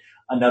fit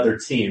another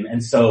team.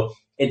 And so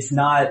it's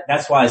not,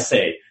 that's why I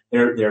say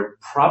there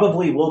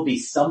probably will be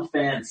some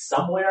fans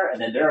somewhere,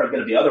 and then there are going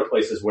to be other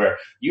places where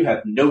you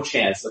have no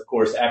chance. Of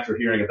course, after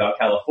hearing about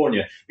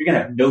California, you're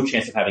going to have no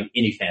chance of having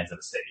any fans in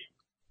the stadium.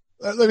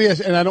 Let me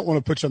ask, and I don't want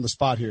to put you on the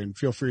spot here, and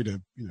feel free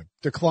to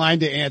decline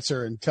to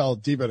answer and tell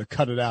Debo to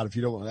cut it out if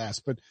you don't want to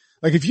ask. But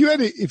like, if you had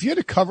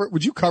to cover,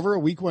 would you cover a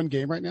week 1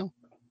 game right now?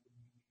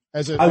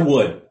 I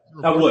would.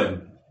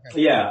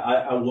 Yeah,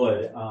 I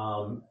would.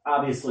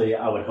 Obviously,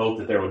 I would hope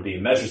that there would be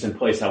measures in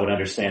place. I would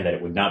understand that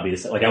it would not be the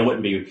same. Like, I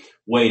wouldn't be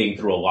waiting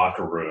through a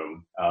locker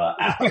room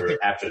after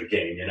the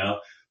game,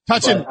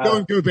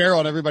 going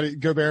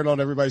Gobert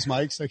on everybody's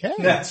mics. Like, hey.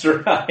 That's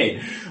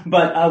right.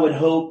 But I would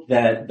hope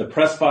that the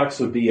press box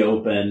would be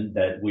open,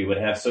 that we would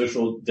have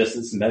social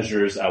distance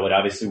measures. I would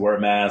obviously wear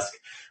a mask.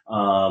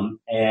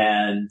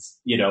 And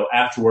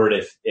afterward,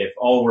 if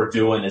all we're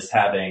doing is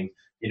having,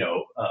 in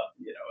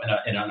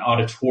an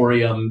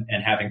auditorium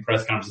and having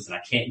press conferences, and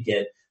I can't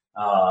get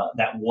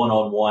that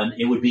one-on-one,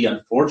 it would be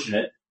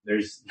unfortunate.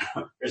 There's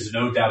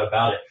no doubt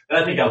about it.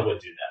 But I think I would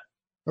do that.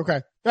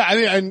 Okay. Yeah,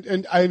 I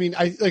mean,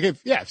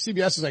 if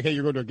CBS is like, hey,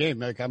 you're going to a game,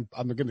 like I'm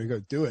going to go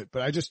do it.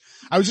 But I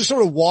was just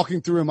sort of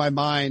walking through in my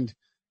mind,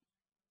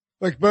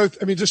 like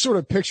just sort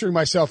of picturing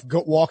myself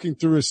walking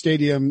through a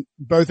stadium,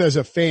 both as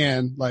a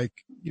fan, I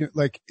go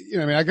to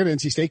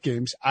NC State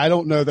games. I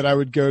don't know that I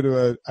would go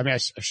to I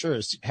sure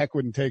as heck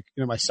wouldn't take,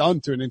 my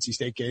son to an NC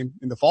State game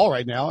in the fall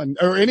right now,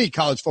 or any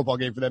college football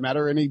game for that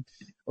matter, any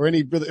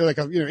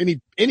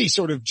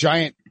sort of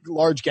giant,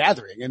 large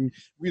gathering. And,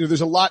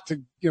 there's a lot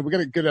to, we got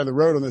to get down the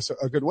road on this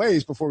a good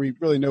ways before we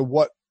really know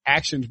what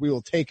actions we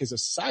will take as a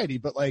society.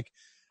 But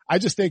I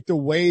just think the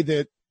way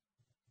that,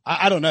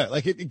 I don't know,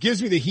 it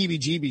gives me the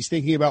heebie-jeebies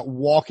thinking about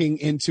walking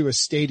into a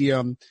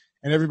stadium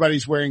and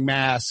everybody's wearing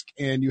masks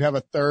and you have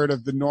a third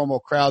of the normal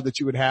crowd that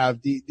you would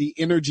have. The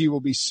energy will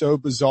be so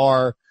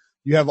bizarre.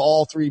 You have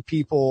all three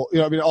people,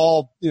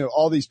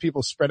 all these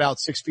people spread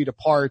out 6 feet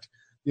apart,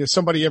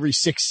 somebody every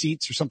 6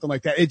 seats or something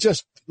like that. It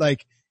just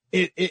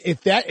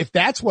if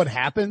that's what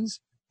happens,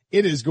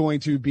 it is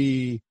going to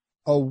be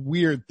a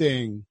weird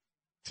thing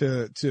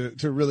to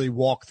really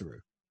walk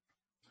through.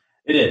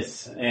 It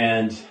is.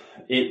 And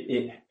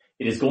it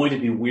is going to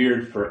be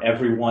weird for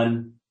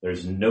everyone.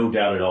 There's no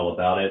doubt at all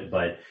about it.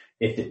 But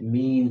if it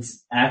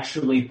means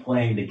actually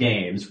playing the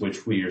games,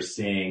 which we are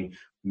seeing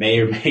may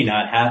or may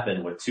not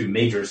happen with two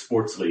major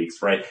sports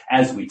leagues, right?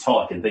 As we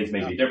talk, and things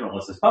may be different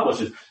once this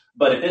publishes.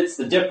 But if it's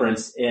the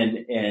difference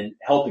in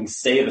helping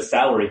save a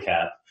salary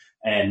cap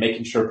and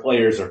making sure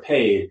players are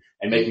paid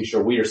and making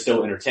sure we are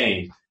still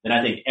entertained, then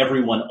I think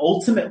everyone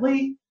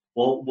ultimately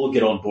will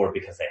get on board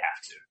because they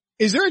have to.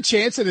 Is there a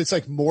chance that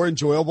it's more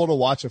enjoyable to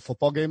watch a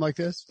football game like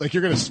this?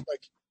 You're going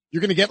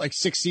to get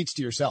 6 seats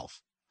to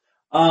yourself.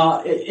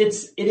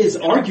 It is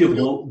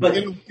arguable, but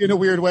in a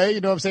weird way,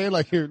 you know what I'm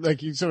saying?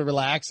 You sort of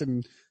relax,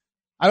 and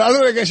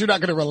I guess you're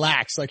not going to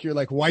relax.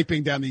 You're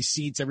wiping down these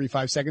seats every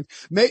 5 seconds.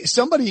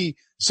 Somebody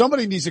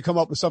needs to come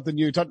up with something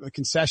new. Talk about the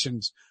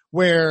concessions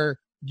where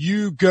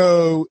you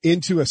go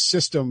into a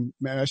system.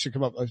 Man, I should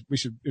come up. We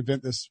should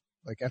invent this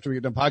after we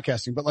get done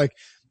podcasting, but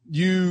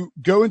you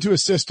go into a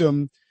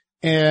system.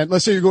 And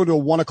let's say you're going to a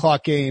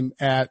 1:00 game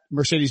at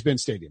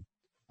Mercedes-Benz Stadium.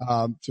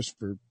 Do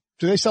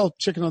they sell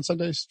chicken on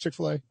Sundays,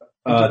 Chick-fil-A?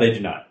 They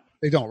do not.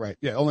 They don't, right?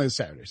 Yeah, only on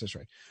Saturdays. That's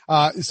right.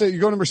 So you're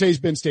going to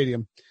Mercedes-Benz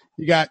Stadium.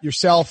 You got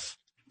yourself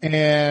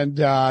and,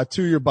 2 of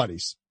your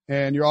buddies,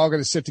 and you're all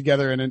going to sit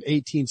together in an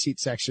 18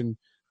 seat section,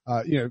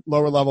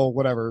 lower level,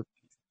 whatever.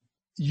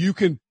 You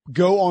can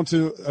go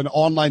onto an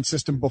online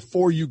system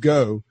before you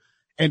go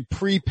and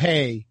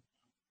prepay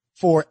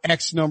for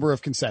X number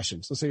of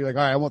concessions. Let's say you're all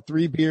right, I want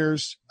 3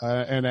 beers,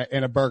 and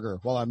a burger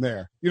while I'm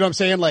there. You know what I'm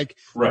saying?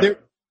 Right.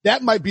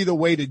 That might be the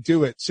way to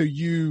do it. So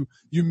you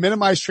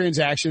minimize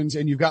transactions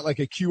and you've got a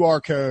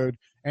QR code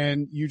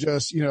and you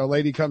just, a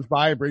lady comes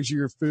by, brings you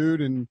your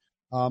food. And,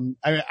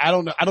 I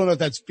don't know if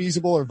that's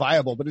feasible or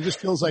viable, but it just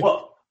feels like,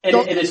 and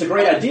it's a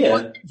great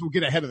idea. We'll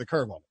get ahead of the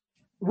curve on it.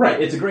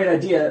 Right. It's a great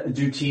idea.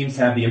 Do teams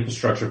have the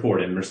infrastructure for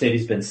it? And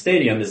Mercedes-Benz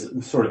Stadium is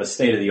sort of a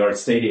state-of-the-art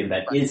stadium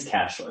that is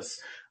cashless.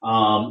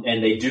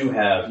 And they do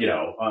have,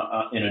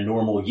 in a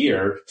normal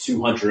year,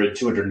 200,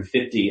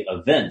 250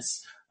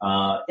 events,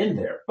 in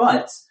there.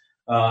 But,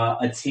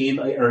 a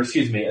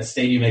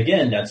stadium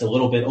again, that's a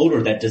little bit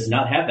older that does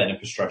not have that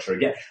infrastructure.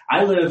 Again,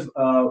 I live,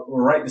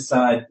 right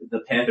beside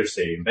the Panther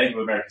Stadium, Bank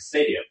of America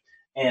Stadium,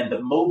 and the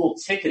mobile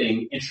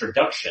ticketing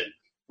introduction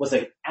was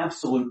an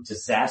absolute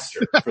disaster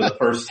for the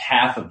first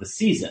half of the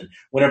season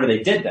whenever they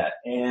did that.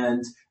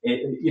 And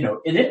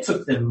it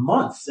took them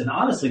months. And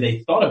honestly,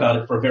 they thought about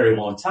it for a very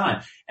long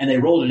time and they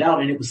rolled it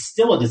out and it was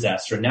still a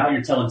disaster. And now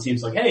you're telling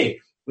teams hey,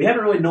 we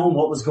haven't really known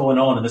what was going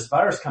on and this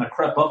virus kind of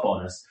crept up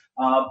on us.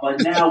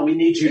 But now we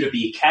need you to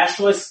be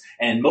cashless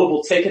and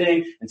mobile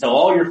ticketing and tell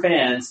all your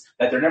fans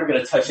that they're never going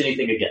to touch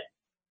anything again.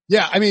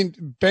 Yeah. I mean,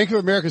 Bank of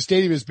America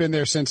Stadium has been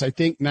there since I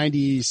think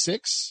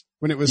 96.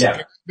 When it was,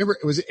 remember,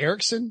 was it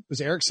Ericsson?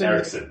 Was Ericsson?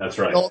 Ericsson, that's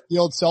right. The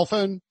old cell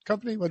phone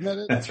company, wasn't that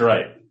it? That's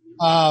right.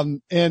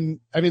 And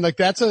I mean, it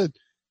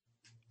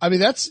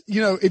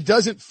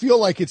doesn't feel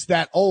like it's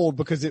that old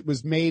because it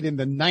was made in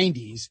the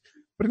 90s,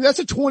 but I mean, that's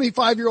a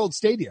 25-year-old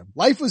stadium.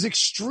 Life was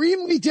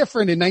extremely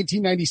different in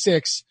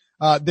 1996,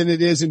 than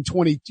it is in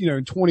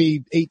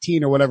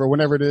 2018 or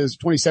whenever it is,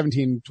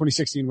 2017,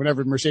 2016,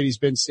 whenever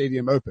Mercedes-Benz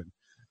Stadium opened.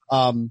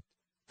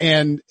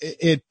 And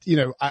I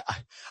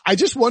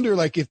just wonder,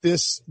 if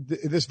this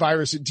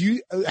virus,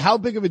 how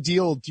big of a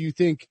deal do you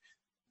think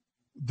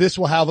this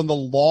will have on the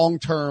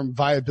long-term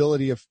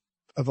viability of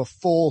a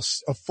full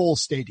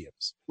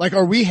stadiums?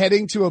 Are we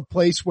heading to a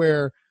place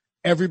where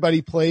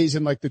everybody plays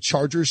in the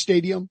Chargers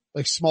Stadium,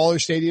 smaller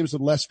stadiums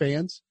with less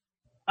fans?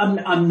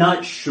 I'm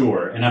not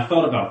sure, and I've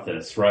thought about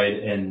this,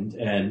 right?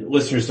 And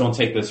listeners, don't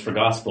take this for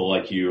gospel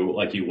like you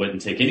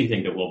wouldn't take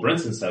anything that Will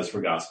Brinson says for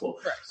gospel.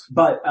 Right.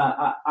 But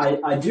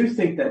I do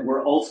think that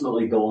we're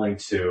ultimately going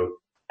to,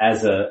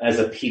 as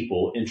a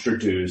people,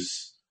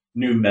 introduce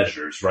new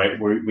measures, right?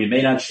 We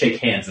may not shake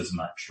hands as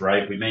much,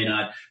 right? We may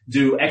not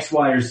do X,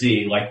 Y, or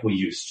Z like we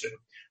used to.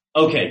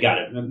 Okay, got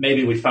it.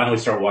 Maybe we finally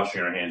start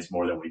washing our hands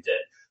more than we did.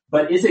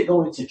 But is it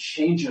going to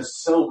change us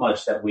so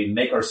much that we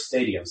make our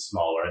stadium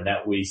smaller and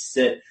that we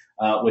sit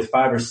with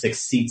 5 or 6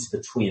 seats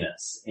between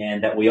us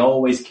and that we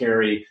always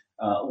carry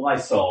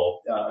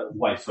Lysol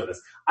wipes with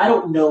us? I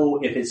don't know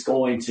if it's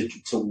going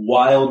to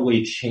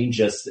wildly change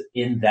us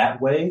in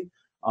that way.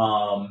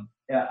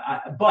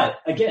 But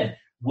again,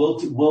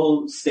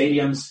 will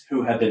stadiums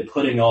who have been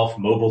putting off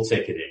mobile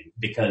ticketing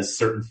because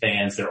certain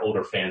fans, their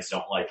older fans,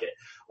 don't like it,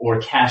 or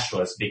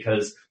cashless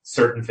because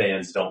certain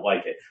fans don't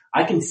like it,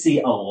 I can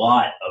see a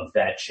lot of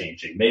that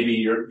changing. Maybe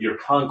your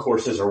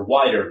concourses are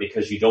wider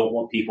because you don't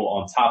want people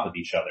on top of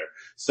each other.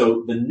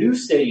 So the new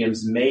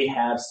stadiums may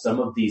have some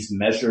of these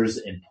measures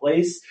in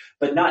place,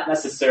 but not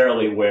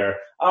necessarily where,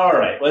 all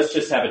right, let's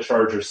just have a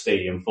Chargers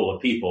stadium full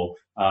of people,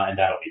 and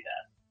that'll be that.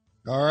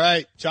 All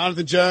right.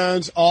 Jonathan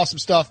Jones. Awesome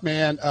stuff,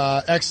 man.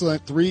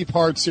 Excellent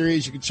 3-part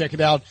series. You can check it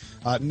out.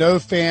 No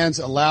Fans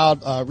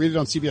Allowed. Read it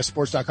on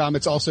CBSSports.com.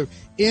 It's also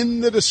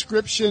in the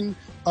description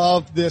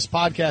of this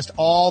podcast.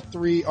 All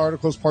 3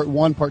 articles, part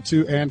 1, part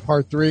 2, and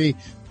part 3.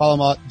 Follow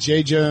him at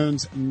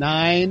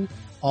JJones9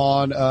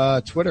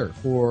 on Twitter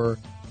for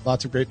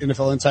lots of great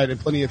NFL insight and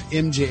plenty of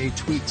MJ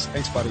tweets.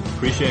 Thanks, buddy.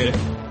 Appreciate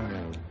it.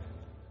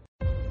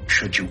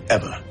 Should you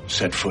ever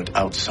set foot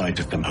outside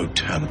of the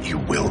hotel, you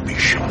will be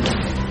shot.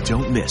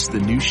 Don't miss the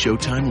new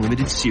Showtime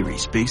limited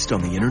series based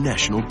on the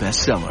international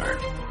bestseller.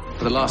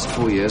 For the last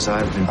 4 years,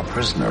 I've been a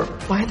prisoner.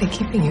 Why are they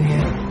keeping you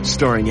here?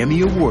 Starring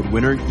Emmy Award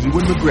winner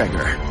Ewan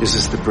McGregor. This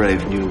is the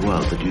brave new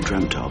world that you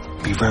dreamt of.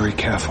 Be very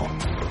careful.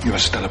 You are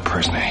still a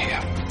prisoner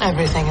here.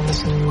 Everything in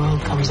this new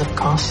world comes at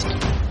cost.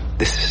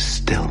 This is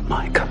still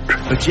my country.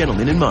 A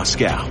Gentleman in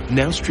Moscow,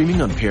 now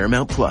streaming on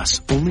Paramount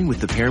Plus, only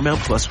with the Paramount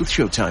Plus with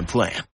Showtime plan.